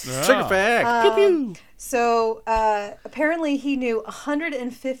 Yes! Trigger fact! Pew pew! So, apparently he knew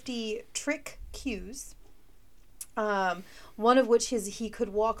 150 trick cues, one of which is he could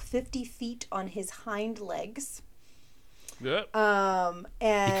walk 50 feet on his hind legs. Yep. And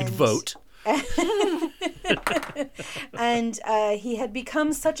he could vote. And he had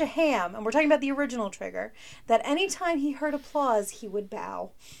become such a ham, and we're talking about the original Trigger, that anytime he heard applause, he would bow.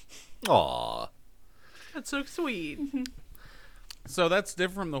 Aww. That's so sweet. So that's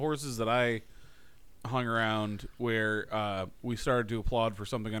different from the horses that I hung around where we started to applaud for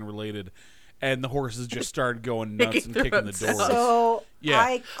something unrelated, and the horses just started going nuts and kicking the doors. So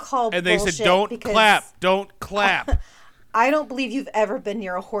I called and they said, "Don't clap! Don't clap!" I don't believe you've ever been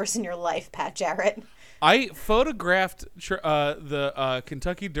near a horse in your life, Pat Jarrett. I photographed the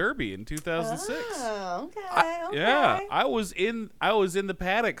Kentucky Derby in 2006. Oh, okay. Yeah, I was in the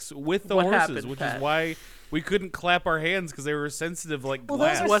paddocks with the horses, happened, which Pat? is why we couldn't clap our hands because they were sensitive like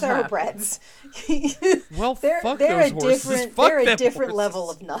glass. Those are thoroughbreds. Well, fuck they're those horses. They're a different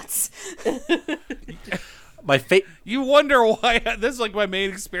level of nuts. You wonder why. This is like my main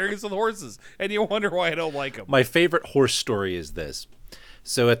experience with horses, and you wonder why I don't like them. My favorite horse story is this.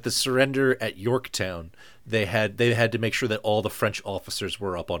 So at the surrender at Yorktown, they had to make sure that all the French officers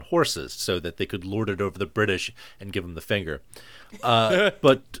were up on horses so that they could lord it over the British and give them the finger.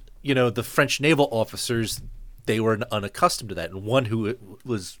 But the French naval officers, they were unaccustomed to that, and one who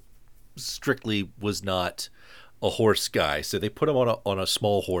was not a horse guy, so they put him on a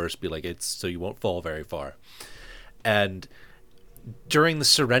small horse, be like, it's so you won't fall very far. And during the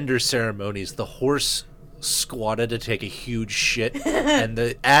surrender ceremonies, the horse squatted to take a huge shit, and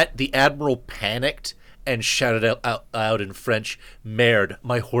the admiral panicked and shouted out in French, "Merde,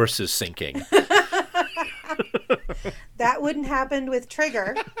 my horse is sinking." That wouldn't happen with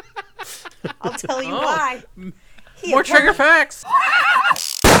Trigger. I'll tell you why. More Trigger facts.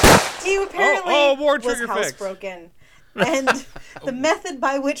 He apparently more was Trigger facts. housebroken. And the method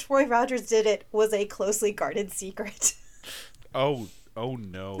by which Roy Rogers did it was a closely guarded secret. Oh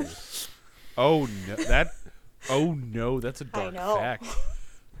no. That's a dark fact.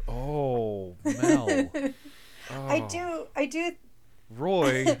 Oh, Mel. Oh. I do.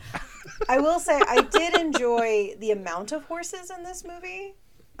 Roy. I will say I did enjoy the amount of horses in this movie.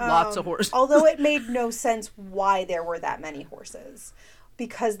 Lots of horses. Although it made no sense why there were that many horses.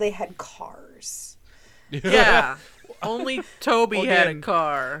 Because they had cars. Yeah. Only Toby had a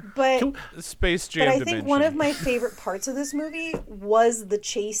car. But Space Jam But I dimension. think one of my favorite parts of this movie was the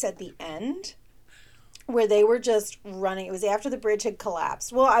chase at the end, where they were just running. It was after the bridge had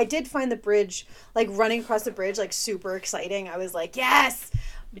collapsed. Well, I did find the bridge, like running across the bridge, like super exciting. I was like, yes!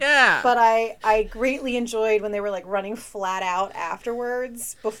 Yeah. But I greatly enjoyed when they were like running flat out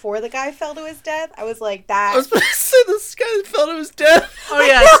afterwards before the guy fell to his death. I was like, that. I was about to say this guy fell to his death. Oh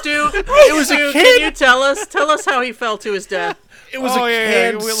yeah, Stu. It was a kid. Can you tell us how he fell to his death? It was a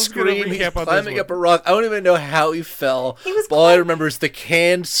canned scream. He's climbing up a rock. I don't even know how he fell. All I remember is the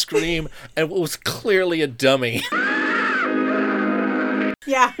canned scream and what was clearly a dummy.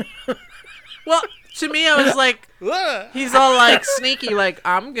 Yeah. Well, to me, I was like, he's all like sneaky, like,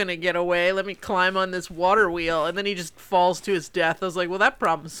 I'm gonna get away. Let me climb on this water wheel, and then he just falls to his death. I was like, well, that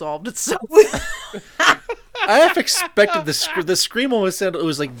problem solved itself. I half expected the scream almost sounded. It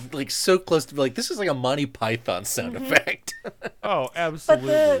was like so close to be like, this is like a Monty Python sound effect. Oh,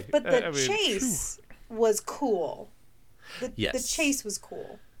 absolutely. But the chase was cool. The chase was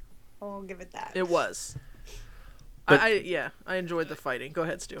cool. I'll give it that. It was. But, I enjoyed the fighting. Go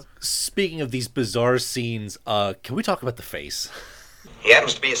ahead, Stu. Speaking of these bizarre scenes, can we talk about the face? He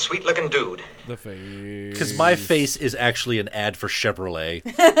happens to be a sweet-looking dude. The face. Because my face is actually an ad for Chevrolet.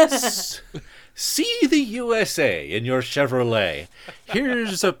 See the USA in your Chevrolet.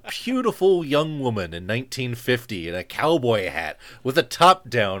 Here's a beautiful young woman in 1950 in a cowboy hat with a top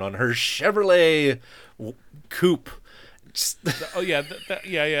down on her Chevrolet coupe. Oh yeah,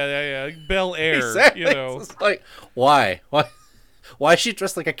 Bel Air. Exactly. You know, it's like why is she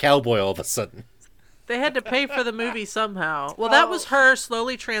dressed like a cowboy all of a sudden? They had to pay for the movie somehow. Well, that was her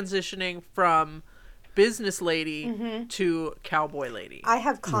slowly transitioning from business lady to cowboy lady. I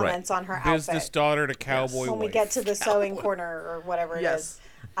have comments on her outfit. Business daughter to cowboy When we wife. get to the sewing corner or whatever it is,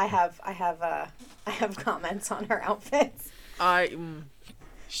 I have comments on her outfits.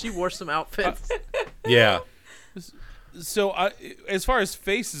 She wore some outfits. Yeah. So, as far as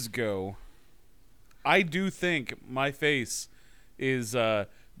faces go, I do think my face is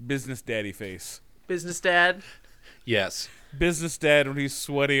business daddy face. Business dad? Yes. Business dad when he's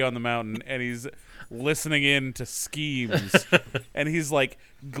sweaty on the mountain and he's listening in to schemes and he's like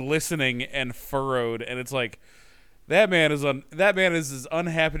glistening and furrowed, and it's like that man is as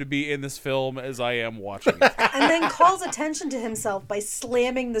unhappy to be in this film as I am watching it. And then calls attention to himself by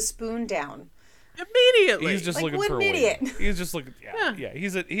slamming the spoon down. Immediately. He's just like, looking what for an a idiot. win. He's just looking. Yeah.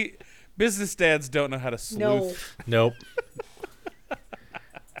 Business dads don't know how to sleuth. Nope.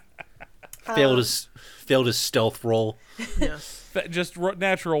 Failed his stealth roll. Yes. Just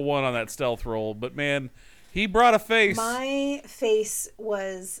natural one on that stealth roll. But man, he brought a face. My face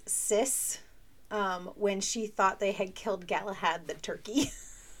was Sis when she thought they had killed Galahad the turkey.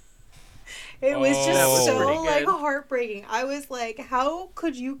 It was just so like heartbreaking. I was like, how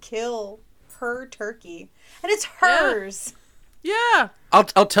could you kill her turkey? And it's hers. Yeah.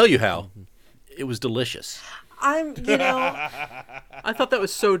 I'll tell you how. It was delicious. I thought that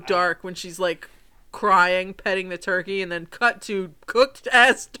was so dark when she's like crying, petting the turkey, and then cut to cooked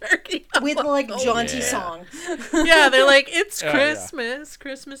ass turkey. With like jaunty song. Yeah, they're like, it's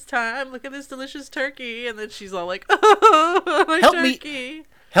Christmas time. Look at this delicious turkey. And then she's all like, oh, my turkey.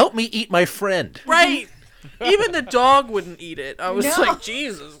 Help me eat my friend. Right. Even the dog wouldn't eat it. I was like,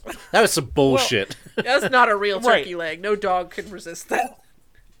 Jesus. That was some bullshit. Well, that's not a real turkey leg. No dog could resist that.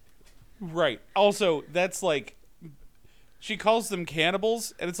 Right. Also, that's like, she calls them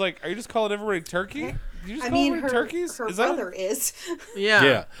cannibals, and it's like, are you just calling everybody turkey? You just call them turkeys? Her brother is.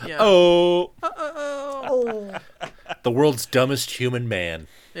 Yeah. Oh. Oh. The world's dumbest human man.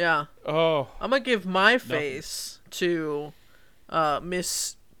 Yeah. Oh. I'm going to give my face to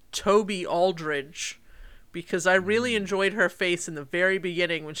Miss Toby Aldridge, because I really enjoyed her face in the very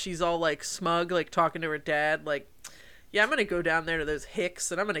beginning when she's all like smug, like talking to her dad, like, yeah, I'm going to go down there to those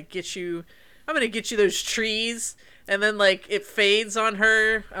hicks and I'm going to get you I'm gonna get you those trees. And then, like, it fades on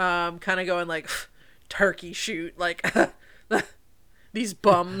her, kind of going, like, turkey shoot, like, these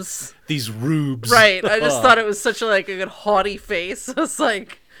bums. These rubes. Right. I just thought it was such a good haughty face. I was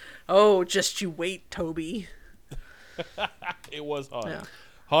like, oh, just you wait, Toby. It was haughty. Yeah.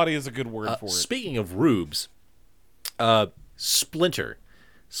 Haughty is a good word for it. Speaking of rubes,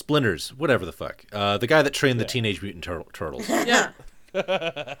 Splinters, whatever the fuck. The guy that trained the Teenage Mutant Turtles. Yeah.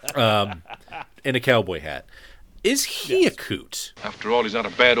 In a cowboy hat. Is he a coot? After all, he's not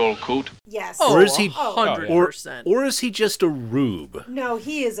a bad old coot. Yes. Or is he 100%? Or is he just a rube? No,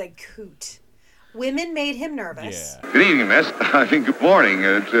 he is a coot. Women made him nervous. Yeah. Good evening, miss. Good morning.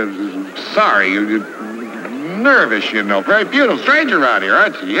 Sorry, you're nervous, you know. Very beautiful stranger around here,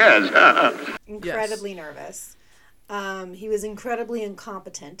 aren't you? Yes. Incredibly nervous. He was incredibly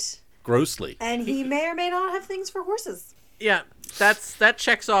incompetent. Grossly. And he may or may not have things for horses. Yeah, that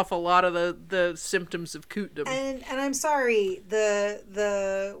checks off a lot of the symptoms of cootdom. And I'm sorry,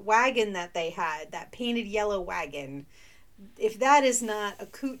 the wagon that they had, that painted yellow wagon, if that is not a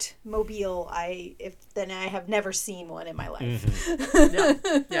coot mobile, then I have never seen one in my life.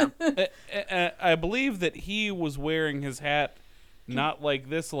 Yeah. I believe that he was wearing his hat not like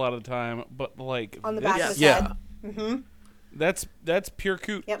this a lot of the time, but like on the this. back of his head. Mm-hmm. That's pure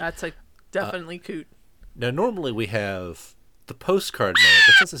coot. Yep. That's like definitely coot. Now, normally we have the postcard moment,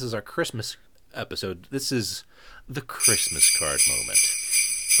 but since this is our Christmas episode, this is the Christmas card moment.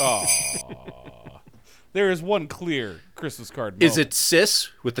 Oh, there is one clear Christmas card moment. Is it Sis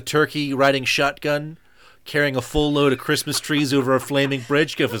with the turkey riding shotgun, carrying a full load of Christmas trees over a flaming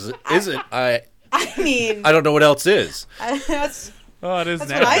bridge? Is it? I mean, I don't know what else is. That's what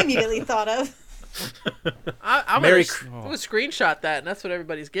I immediately thought of. I'm going to screenshot that, and that's what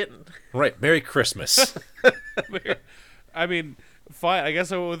everybody's getting. Right. Merry Christmas. I mean, fine. I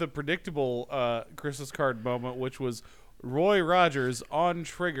guess I went with a predictable Christmas card moment, which was Roy Rogers on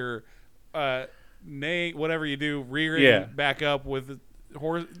trigger, whatever you do, rearing back up with it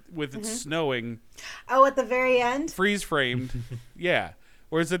snowing. Oh, at the very end? Freeze framed. Yeah.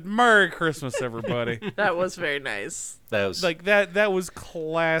 Where it said, Merry Christmas, everybody. That was very nice. That was like that was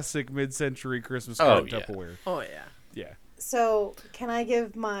classic mid-century Christmas card Tupperware. Oh yeah. Yeah. So, can I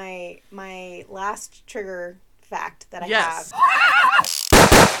give my last trigger fact that I have?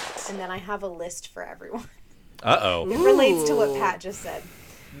 And then I have a list for everyone. Uh-oh. It relates to what Pat just said.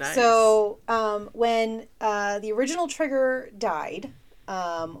 Nice. So, when the original trigger died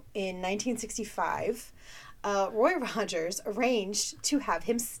in 1965, Roy Rogers arranged to have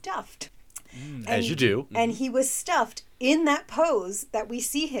him stuffed. As you do. And he was stuffed in that pose that we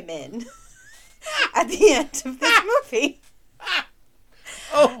see him in at the end of this movie.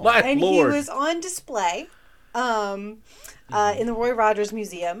 Oh, my and Lord. And he was on display in the Roy Rogers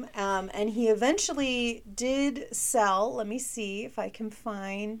Museum. And he eventually did sell, let me see if I can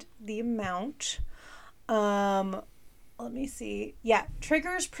find the amount. Let me see. Yeah,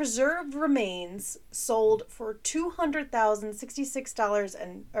 Trigger's preserved remains sold for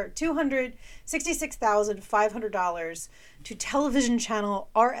 $266,500 to television channel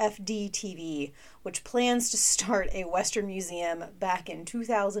RFD TV, which plans to start a Western museum back in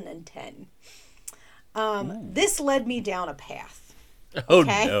 2010. This led me down a path. Oh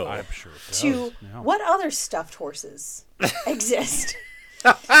no, I'm sure it does. To what other stuffed horses exist?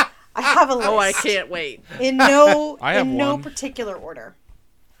 I have a list. Oh, I can't wait. In no one. particular order.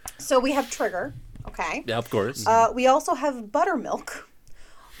 So we have Trigger, okay? Yeah, of course. We also have Buttermilk,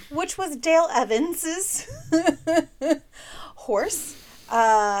 which was Dale Evans's horse,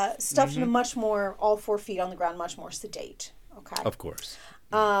 stuffed in a much more, all 4 feet on the ground, much more sedate, okay? Of course.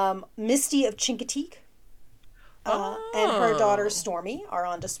 Misty of Chincoteague and her daughter Stormy are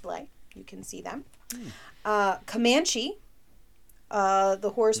on display. You can see them. Comanche,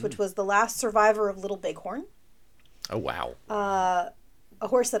 the horse which was the last survivor of Little Bighorn. Oh, wow. A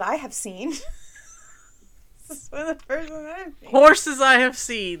horse that I have seen. This is one of the first ones I've seen. Horses I have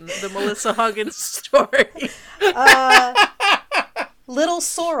seen. The Melissa Huggins story. Little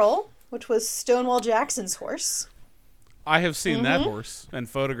Sorrel, which was Stonewall Jackson's horse. I have seen that horse and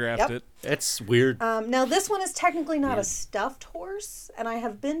photographed it. It's weird. Now, this one is technically not a stuffed horse, and I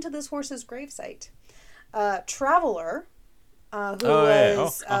have been to this horse's gravesite. Traveler, who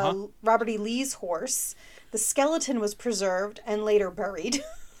was Robert E. Lee's horse. The skeleton was preserved and later buried.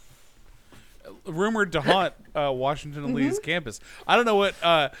 Rumored to haunt Washington and Lee's campus. I don't know what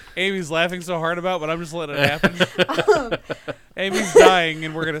Amy's laughing so hard about, but I'm just letting it happen. Amy's dying,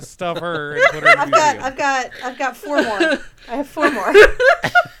 and we're gonna stuff her and put her in the museum. I've got 4 more. I have 4 more.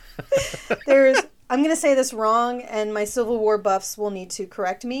 I'm gonna say this wrong, and my Civil War buffs will need to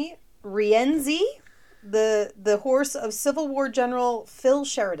correct me. Rienzi, the horse of Civil War General Phil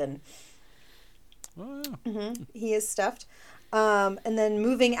Sheridan. Oh, yeah. He is stuffed. And then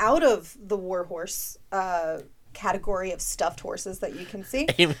moving out of the war horse category of stuffed horses that you can see.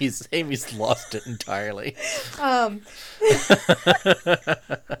 Amy's lost it entirely.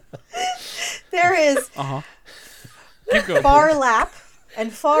 There is Keep going. Far Lap,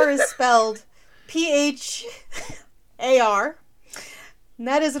 and Far is spelled Phar, and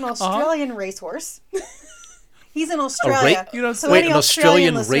that is an Australian racehorse. He's in Australia. So any an Australian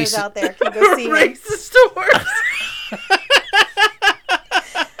Australian listeners out there can go see him. Racist horse.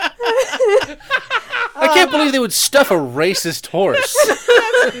 I can't believe they would stuff a racist horse. That's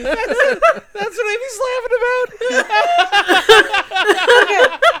what Amy's laughing about. Okay.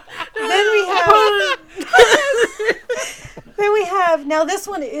 Then we have. Now this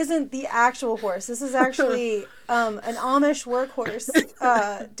one isn't the actual horse. This is actually an Amish workhorse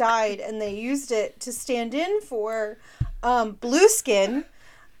died, and they used it to stand in for Blueskin.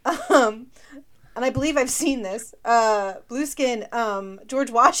 And I believe I've seen this. Blueskin,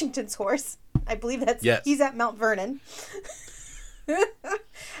 George Washington's horse. I believe he's at Mount Vernon.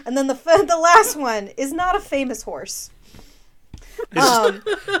 And then the last one is not a famous horse. But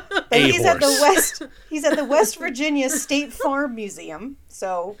he's at the West Virginia State Farm Museum.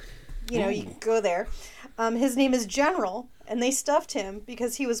 So, you can go there. His name is General, and they stuffed him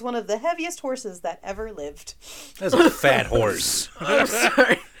because he was one of the heaviest horses that ever lived. That's a fat horse. I'm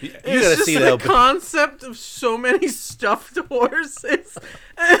sorry. You it's gotta just see the that. concept of so many stuffed horses.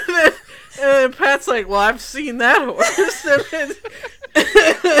 And then Pat's like, well, I've seen that horse.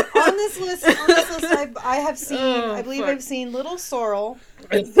 On this list, I have seen, I've seen Little Sorrel.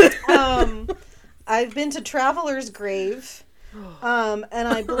 I've been to Traveler's Grave. And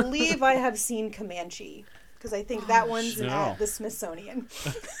I believe I have seen Comanche. Because I think that one's at the Smithsonian.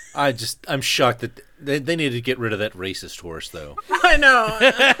 I'm shocked that they need to get rid of that racist horse, though. I know.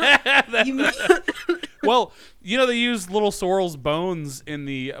 Well, they used Little Sorrel's bones in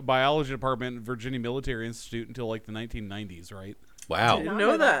the biology department at Virginia Military Institute until like the 1990s, right? Wow. I didn't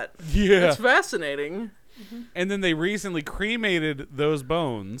know that. Yeah. That's fascinating. And then they recently cremated those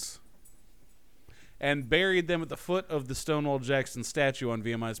bones and buried them at the foot of the Stonewall Jackson statue on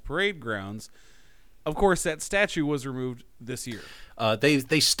VMI's parade grounds. Of course, that statue was removed this year.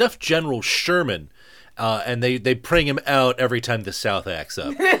 They stuffed General Sherman, and they bring him out every time the South acts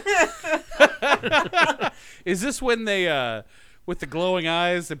up. Is this when they, with the glowing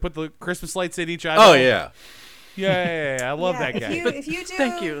eyes, they put the Christmas lights in each eye? Oh, yeah. Yeah. I love that guy. If you do,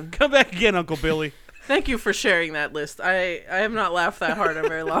 thank you. Come back again, Uncle Billy. Thank you for sharing that list. I have not laughed that hard in a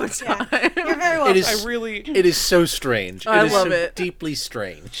very long time. You're very welcome. It is so strange. I is love so it. Deeply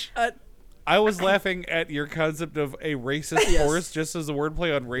strange. I was laughing at your concept of a racist horse, just as a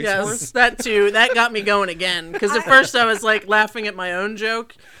wordplay on racehorse. Yes, that too. That got me going again. Because at first I was like laughing at my own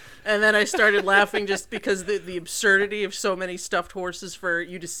joke, and then I started laughing just because the absurdity of so many stuffed horses for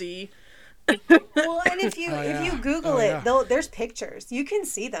you to see. Well, and if you Google it, there's pictures. You can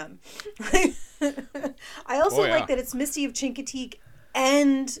see them. I also like that it's Misty of Chincoteague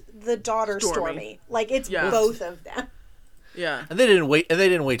and the daughter Stormy. Like it's both of them. Yeah, and they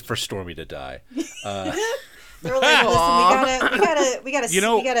didn't wait for Stormy to die. They were like, "Listen, we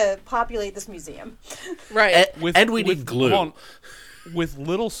gotta populate this museum." Right, and we need glue. With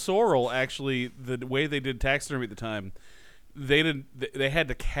Little Sorrel, actually, the way they did taxidermy at the time, they had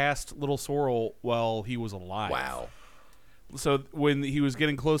to cast Little Sorrel while he was alive. Wow. So when he was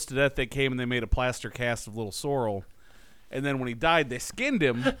getting close to death, they came and they made a plaster cast of Little Sorrel, and then when he died, they skinned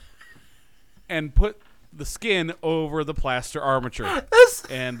him and put the skin over the plaster armature.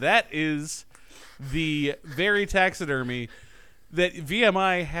 And that is the very taxidermy that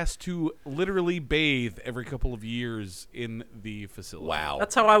VMI has to literally bathe every couple of years in the facility. Wow.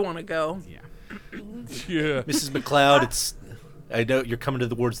 That's how I want to go. Yeah. Mrs. McLeod, I know you're coming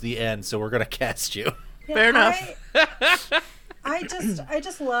towards the end, so we're going to cast you. Yeah, fair enough. I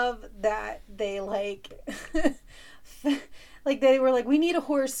just love that they like they were like, we need a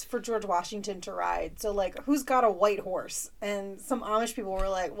horse for George Washington to ride. So like, who's got a white horse? And some Amish people were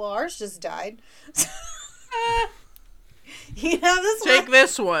like, well, ours just died. Take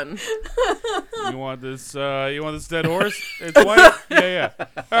this one. You want this dead horse? It's white? Yeah.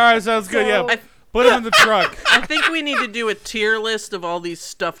 All right, sounds good. Yeah. Put him in the truck. I think we need to do a tier list of all these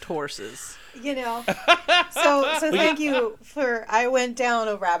stuffed horses. So thank you for. I went down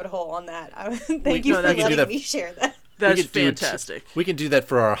a rabbit hole on that. Thank you for letting me share that. That's fantastic. We can do that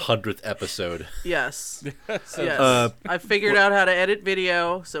for our 100th episode. Yes. Yes. I figured out how to edit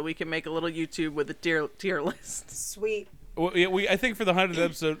video, so we can make a little YouTube with a tier list. Sweet. I think for the 100th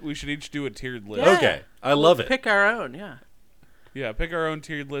episode, we should each do a tiered list. Yeah. Okay, I love it. Pick our own, yeah. Yeah, pick our own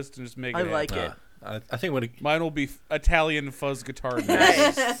tiered list and just make it I happen. like it. I think mine will be Italian fuzz guitar.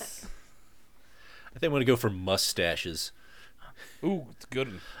 Nice. I think I'm going to go for mustaches. Ooh, it's a good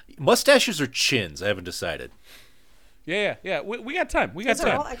one. Mustaches or chins? I haven't decided. Yeah. We got time. We got Those are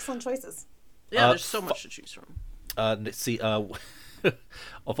time. all excellent choices. Yeah, there's so much to choose from. Let's see. Of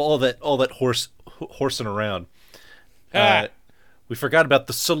all that horsing around, we forgot about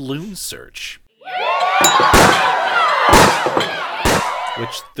the saloon search,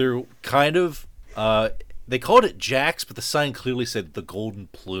 which they're kind of. They called it Jack's, but the sign clearly said the Golden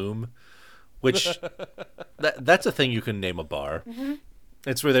Plume, which that's a thing you can name a bar. Mm-hmm.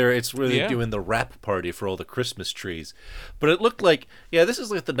 It's where they're doing the wrap party for all the Christmas trees. But it looked like, this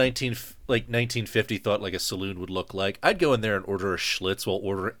is like the 1950 thought like a saloon would look like. I'd go in there and order a Schlitz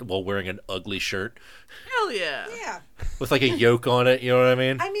while wearing an ugly shirt. Hell yeah. Yeah. With like a yoke on it, you know what I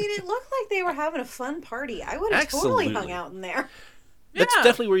mean? I mean, it looked like they were having a fun party. I would have totally hung out in there. That's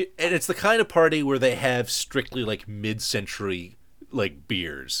definitely where and it's the kind of party where they have strictly like mid-century like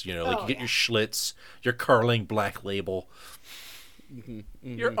beers, you get your Schlitz, your Carling Black Label. Mm-hmm.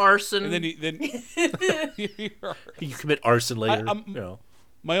 Your arson. And then you commit arson later.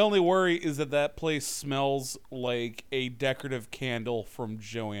 My only worry is that place smells like a decorative candle from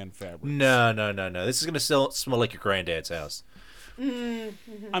Joanne Fabrics. No. This is going to smell like your granddad's house.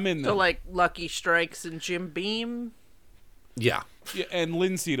 Mm-hmm. I'm in So like Lucky Strikes and Jim Beam? Yeah, and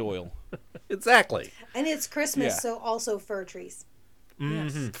linseed oil. Exactly. And it's Christmas, so also fir trees.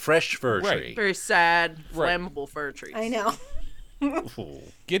 Mm-hmm. Yes. Fresh fir tree. Very sad, flammable fir trees. I know.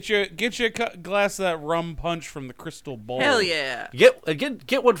 Get you a glass of that rum punch from the crystal bowl. Hell yeah!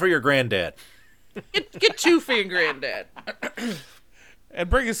 Get one for your granddad. Get two for your granddad. And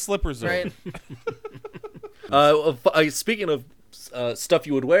bring his slippers over. Right. Speaking of stuff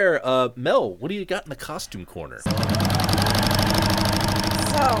you would wear, Mel, what do you got in the costume corner?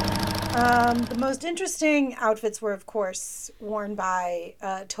 So, the most interesting outfits were, of course, worn by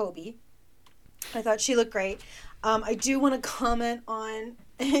Toby. I thought she looked great. I do want to comment on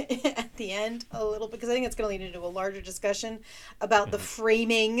at the end a little because I think it's going to lead into a larger discussion about the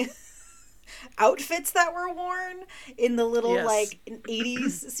framing outfits that were worn in the little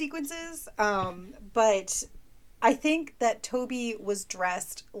 80s sequences. But I think that Toby was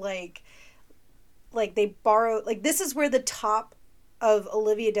dressed like they borrowed this is where the top of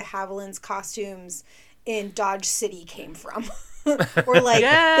Olivia de Havilland's costumes in Dodge City came from. Or they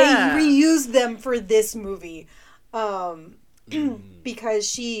reused them for this movie. Because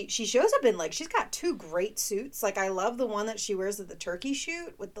she shows up in she's got two great suits. I love the one that she wears at the turkey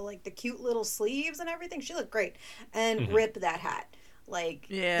shoot with the cute little sleeves and everything. She looked great. And rip that hat.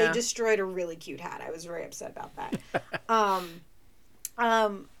 They destroyed a really cute hat. I was very upset about that.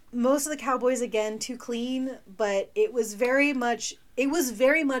 Most of the cowboys again too clean, but it was very much in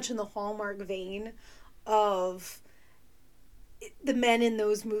the Hallmark vein of the men in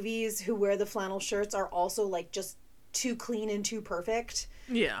those movies who wear the flannel shirts are also just too clean and too perfect.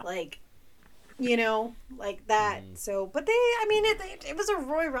 Yeah. That. So, but it was a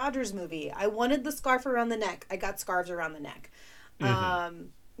Roy Rogers movie. I wanted the scarf around the neck. I got scarves around the neck.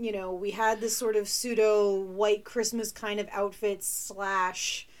 Mm-hmm. We had this sort of pseudo white Christmas kind of outfits /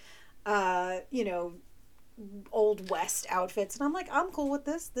 Old West outfits. And I'm I'm cool with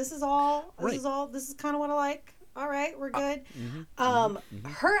this. This is kind of what I like. All right, we're good.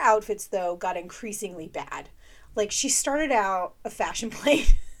 Her outfits, though, got increasingly bad. She started out a fashion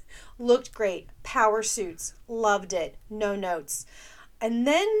plate, looked great, power suits, loved it, no notes. And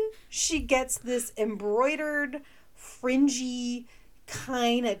then she gets this embroidered, fringy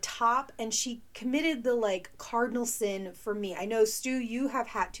kind of top, and she committed the, cardinal sin for me. I know, Stu, you have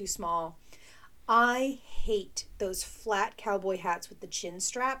hat too small. I hate those flat cowboy hats with the chin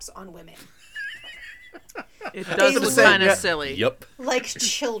straps on women. It does look kind of silly. Yep. Like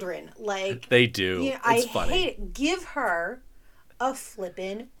children. They do. It's funny. I hate it. Give her a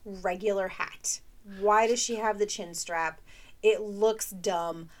flippin' regular hat. Why does she have the chin strap? It looks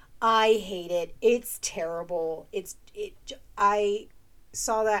dumb. I hate it. It's terrible. I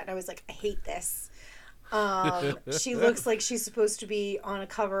saw that and I was like, I hate this. She looks like she's supposed to be on a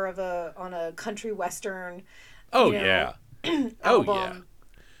cover of a country western. Yeah. album.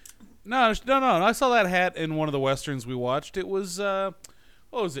 No. I saw that hat in one of the westerns we watched. It was, what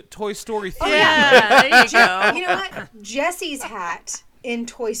was it? Toy Story 3. Yeah, there you go. You know what? Jesse's hat in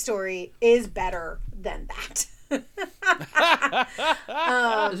Toy Story is better than that.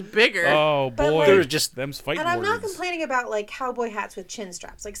 It's bigger. Oh boy, they're just them's fighting and I'm words. not complaining about cowboy hats with chin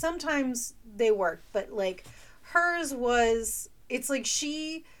straps. Sometimes they work, but Hers was, it's like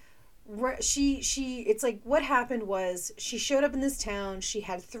she it's like what happened was she showed up in this town. She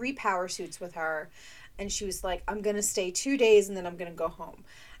had 3 power suits with her, and she was like, I'm gonna stay 2 days and then I'm gonna go home.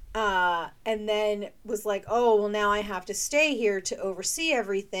 And then was like, oh, well, now I have to stay here to oversee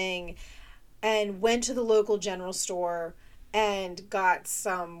everything, and went to the local general store and got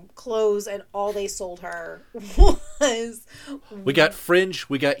some clothes, and all they sold her was... We got fringe,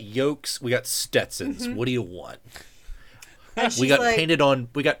 we got yokes, we got Stetsons. What do you want? We got painted on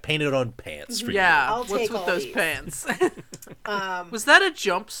pants for you. Yeah, what's with those pants? Was that a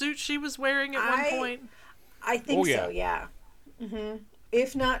jumpsuit she was wearing at one point? I think so, yeah.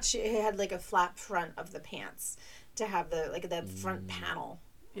 If not, she had like a flat front of the pants to have the front panel.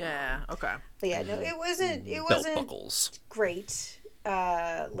 Yeah, okay. But yeah, no, it wasn't Belt buckles. Great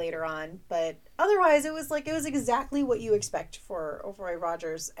later on, but otherwise it was exactly what you expect for Roy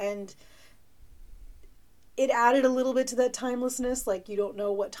Rogers, and it added a little bit to that timelessness, like you don't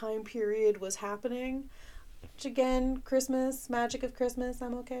know what time period was happening, which again, Christmas, magic of Christmas,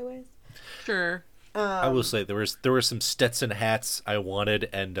 I'm okay with. Sure. I will say there were some Stetson hats I wanted,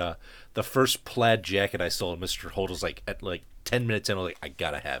 and the first plaid jacket I saw, Mr. Holt was like at 10 minutes in, I was like, I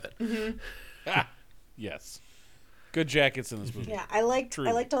gotta have it. Yes, good jackets in this movie. Yeah, I liked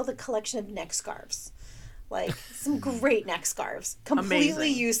all the collection of neck scarves, like some great neck scarves,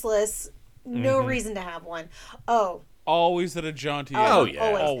 completely useless, no reason to have one. Oh, always at a jaunty. Oh yeah,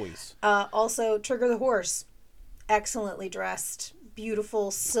 always. Also, Trigger the horse, excellently dressed.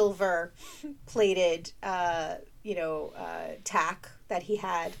 Beautiful silver plated tack that he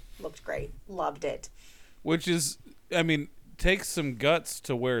had, looked great, loved it. Which is, I mean, takes some guts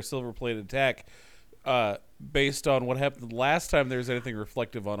to wear silver plated tack based on what happened last time there was anything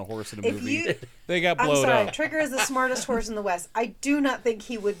reflective on a horse in a movie. They got blown up. Trigger is the smartest horse in the West. I do not think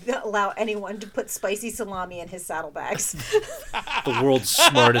he would allow anyone to put spicy salami in his saddlebags. The world's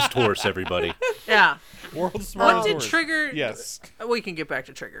smartest horse, everybody. Yeah. World's smartest horse. What did Trigger... Yes. We can get back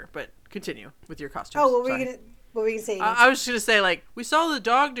to Trigger, but continue with your costumes. Oh, what were you going to say? I was going to say, we saw the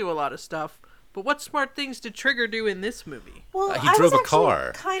dog do a lot of stuff, but what smart things did Trigger do in this movie? Well, he drove a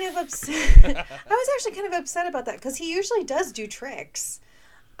car. Kind of upset. I was actually kind of upset about that, because he usually does do tricks.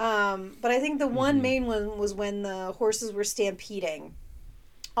 But I think the one main one was when the horses were stampeding.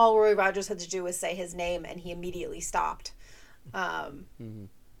 All Roy Rogers had to do was say his name, and he immediately stopped. And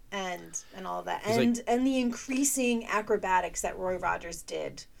all of that, and the increasing acrobatics that Roy Rogers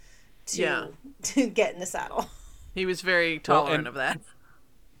did to get in the saddle. He was very tolerant of that.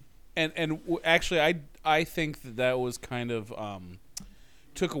 And actually, I think that was kind of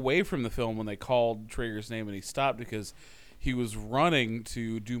took away from the film when they called Trigger's name and he stopped, because he was running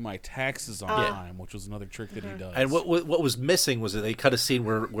to do my taxes on time, which was another trick that he does. And what was missing was that they cut a scene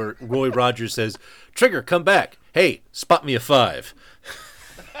where Roy Rogers says, "Trigger, come back! Hey, spot me a 5."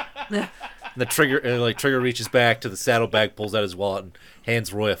 And the Trigger reaches back to the saddlebag, pulls out his wallet, and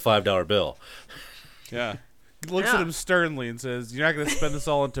hands Roy a $5 bill. Yeah. He looks at him sternly and says, "You're not going to spend this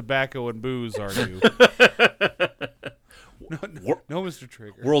all on tobacco and booze, are you?" No, Mr.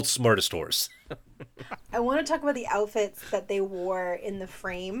 Trigger. World's smartest horse. I want to talk about the outfits that they wore in the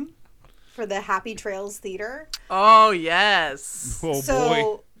frame for the Happy Trails Theater. Oh, yes. Oh,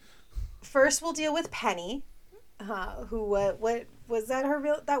 boy. First we'll deal with Penny, who, what was that her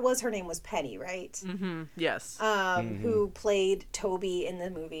real, that was her name was Penny, right? Mm-hmm. Yes. Who played Toby in the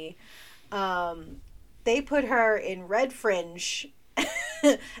movie. They put her in red fringe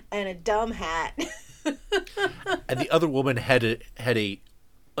and a dumb hat. And the other woman had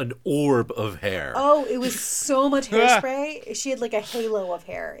an orb of hair. Oh, it was so much hairspray. She had like a halo of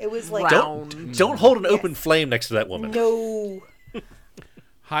hair. It was like don't hold an open flame next to that woman. No.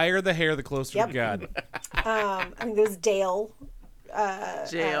 Higher the hair, the closer to God. I think it was Dale.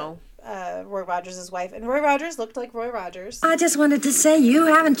 Roy Rogers' wife, and Roy Rogers looked like Roy Rogers. I just wanted to say you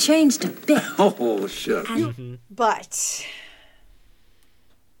haven't changed a bit. Oh, shucks. But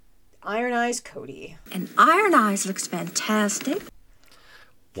Iron Eyes Cody. And Iron Eyes looks fantastic.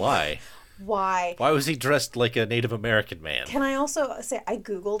 Why? Why was he dressed like a Native American man? Can I also say I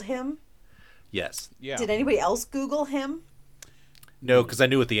Googled him? Yes. Yeah. Did anybody else Google him? No, because I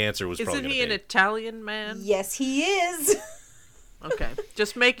knew what the answer was. Isn't he an Italian man? Yes, he is. Okay,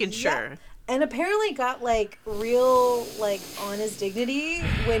 just making sure. Yeah. And apparently got real on his dignity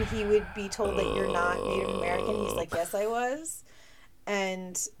when he would be told that you're not Native American. He's like, yes, I was.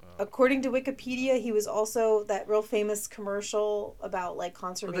 And according to Wikipedia, he was also that real famous commercial about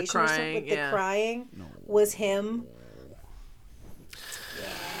conservation or something with the crying was him.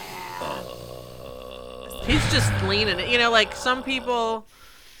 Yeah. He's just leaning it. Some people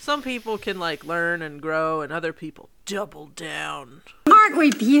Some people can like learn and grow, and other people double down. Aren't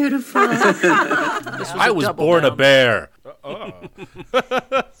we beautiful? I was born a bear.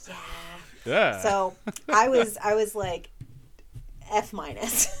 Yeah. So I was like F-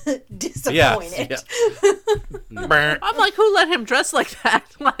 disappointed. Yeah. I'm like, who let him dress like that?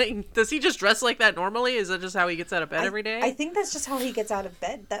 Like, does he just dress like that normally? Is that just how he gets out of bed every day? I think that's just how he gets out of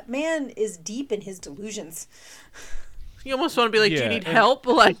bed. That man is deep in his delusions. You almost want to be like, do you need help?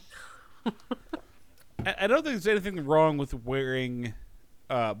 Like, I don't think there's anything wrong with wearing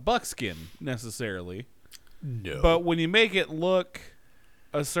buckskin necessarily. No. But when you make it look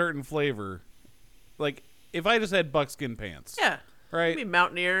a certain flavor, like if I just had buckskin pants, yeah, right, be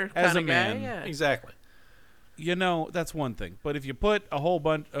mountaineer as kind a of man, guy, yeah. Exactly. You know, that's one thing. But if you put a whole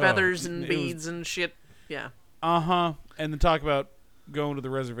bunch feathers and beads and shit, yeah, and then talk about going to the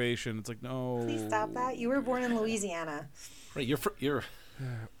reservation, it's like, no, please stop that. You were born in Louisiana. Right, you're.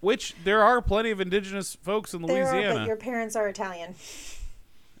 Which there are plenty of indigenous folks in Louisiana. There are, but your parents are Italian.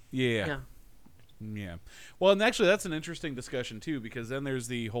 Yeah. Well, and actually, that's an interesting discussion too, because then there's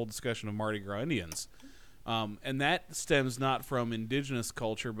the whole discussion of Mardi Gras Indians, and that stems not from indigenous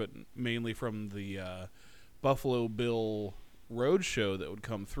culture, but mainly from the Buffalo Bill roadshow that would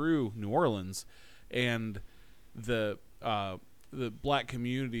come through New Orleans, and the black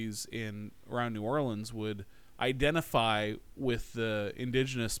communities around New Orleans would identify with the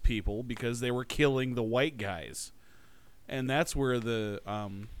indigenous people because they were killing the white guys, and that's where the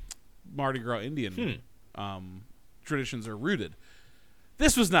Mardi Gras Indian traditions are rooted.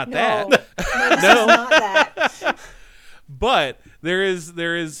 This was not that. No, this is not that. But there is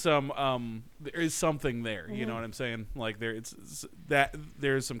something there. You know what I'm saying? Like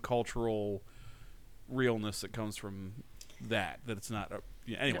there's some cultural realness that comes from that it's not.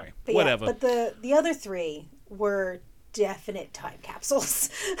 Anyway, but whatever. Yeah, but the other three were definite time capsules.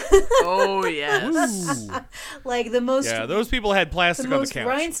 Oh yes. Like the most. Yeah, those people had plastic on the couch. The most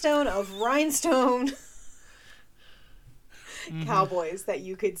rhinestone of rhinestone cowboys that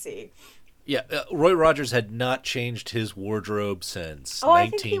you could see. Yeah, Roy Rogers had not changed his wardrobe since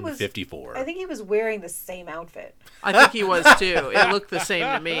 1954. I think he was wearing the same outfit. I think he was too. It looked the same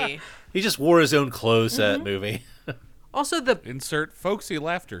to me. He just wore his own clothes to that movie. Also, insert folksy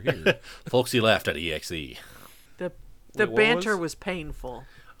laughter here. Folksy laughed at EXE. The banter was painful.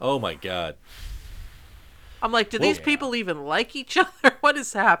 Oh my god. I'm like, do these people even like each other? What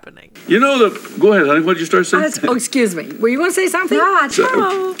is happening? You know go ahead, honey. What did you start saying? Oh, excuse me. Were you going to say something?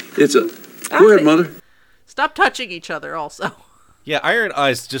 Go ahead, mother. Stop touching each other. Also. Yeah, Iron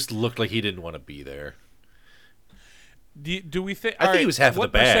Eyes just looked like he didn't want to be there. Do we think? I think he was half of the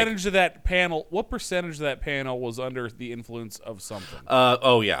bag. What percentage of that panel was under the influence of something?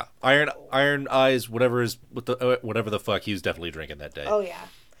 Oh yeah, Iron Eyes, whatever the fuck, he was definitely drinking that day. Oh yeah.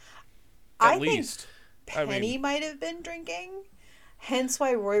 At least. Penny might have been drinking, hence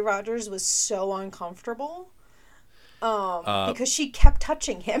why Roy Rogers was so uncomfortable, because she kept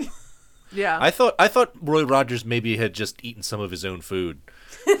touching him. Yeah, I thought Roy Rogers maybe had just eaten some of his own food.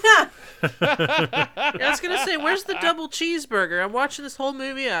 I was gonna say, where's the double cheeseburger? I'm watching this whole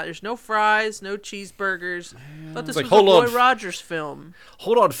movie. There's no fries, no cheeseburgers. I thought this was a Roy Rogers film.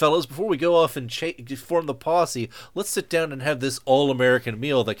 Hold on, fellas. Before we go off and form the posse, let's sit down and have this all-American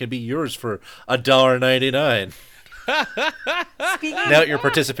meal that can be yours for $1.99. Now at your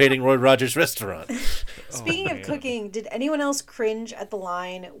participating Roy Rogers restaurant. Speaking of cooking, did anyone else cringe at the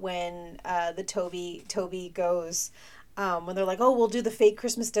line when the Toby goes, when they're like, oh, we'll do the fake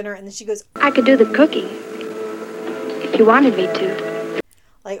Christmas dinner, and then she goes, I could do the cooking if you wanted me to.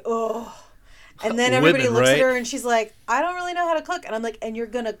 Like, oh. And then everybody looks at her and she's like, I don't really know how to cook. And I'm like, and you're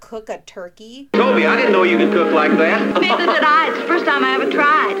going to cook a turkey? Toby, I didn't know you could cook like that. Neither did I. It's the first time I ever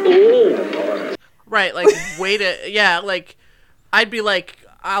tried. Oh. Right, like, like, I'd be like,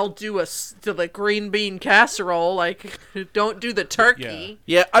 I'll do the green bean casserole. Like, don't do the turkey.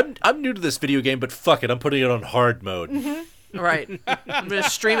 Yeah, I'm new to this video game, but fuck it, I'm putting it on hard mode. Mm-hmm. Right. I'm going to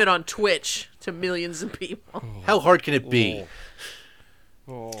stream it on Twitch to millions of people. How hard can it be?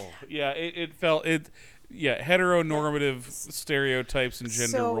 Yeah, heteronormative stereotypes and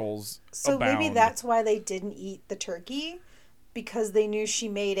gender roles abound. Maybe that's why they didn't eat the turkey, because they knew she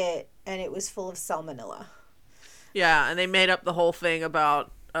made it and it was full of salmonella. Yeah, and they made up the whole thing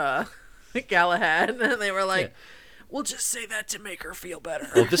about Galahad, and they were like, we'll just say that to make her feel better.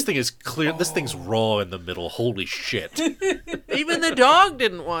 Oh, this thing is clear. This thing's raw in the middle. Holy shit. Even the dog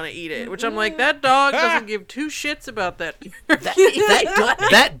didn't want to eat it, which I'm like, that dog doesn't give two shits about that.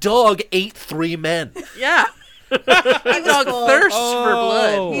 That dog ate 3 men. Yeah. That dog thirsts for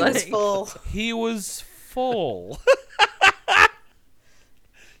blood. He was full. He was full.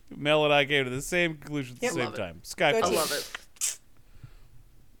 Mel and I came to the same conclusion at the same time. Sky I Pilot. love it.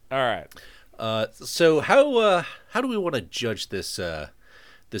 All right. So how do we want to judge this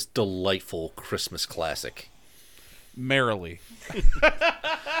this delightful Christmas classic? Merrily.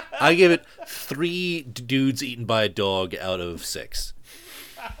 I give it 3 dudes eaten by a dog out of 6.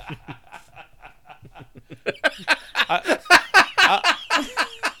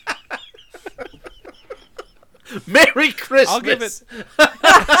 Merry Christmas! I'll give it.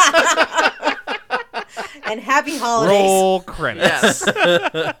 And happy holidays. Roll credits. Yes.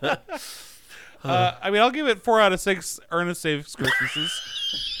 I'll give it 4 out of 6 Ernest Saves Christmases.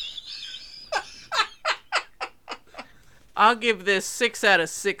 I'll give this 6 out of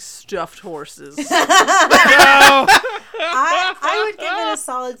 6 stuffed horses. I would give it a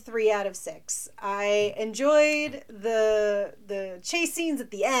solid 3 out of 6. I enjoyed the chase scenes at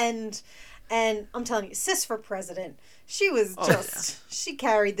the end, and I'm telling you, Sis for President, she was she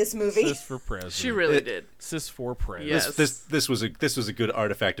carried this movie. Sis for President. She really did. Sis for President. Yes. This was a good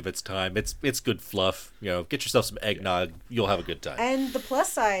artifact of its time. It's good fluff. Get yourself some eggnog. You'll have a good time. And the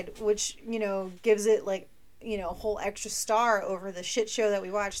plus side, which gives it like a whole extra star over the shit show that we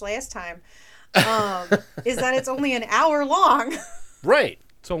watched last time, is that it's only an hour long. Right.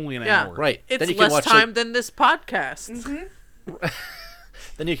 It's only an Yeah. hour. Right. It's Then you can less watch, time than this podcast. Mm-hmm.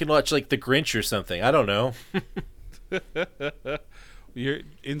 Then you can watch like The Grinch or something. I don't know.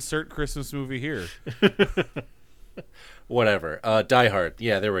 Insert Christmas movie here. Whatever. Die Hard.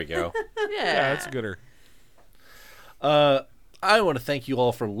 Yeah, there we go. Yeah, that's gooder. I want to thank you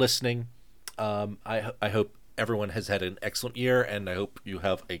all for listening. I hope everyone has had an excellent year, and I hope you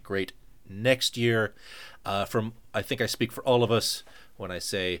have a great next year. I think I speak for all of us when I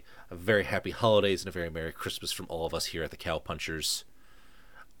say a very happy holidays and a very Merry Christmas from all of us here at the Cowpunchers.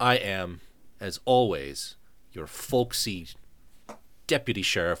 I am, as always, your folksy deputy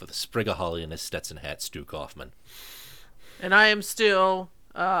sheriff with a sprig of holly and his Stetson hat, Stu Kaufman. And I am still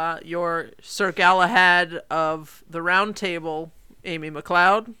your Sir Galahad of the Round Table, Amy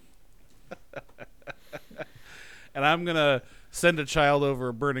McLeod. And I'm going to send a child over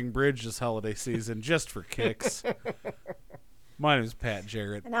a burning bridge this holiday season just for kicks. My name is Pat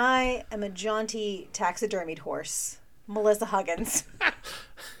Jarrett. And I am a jaunty taxidermied horse, Melissa Huggins.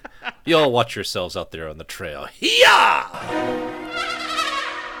 You all watch yourselves out there on the trail. Yeah!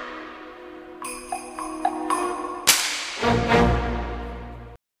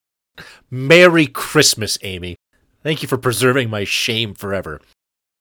 Merry Christmas, Amy. Thank you for preserving my shame forever.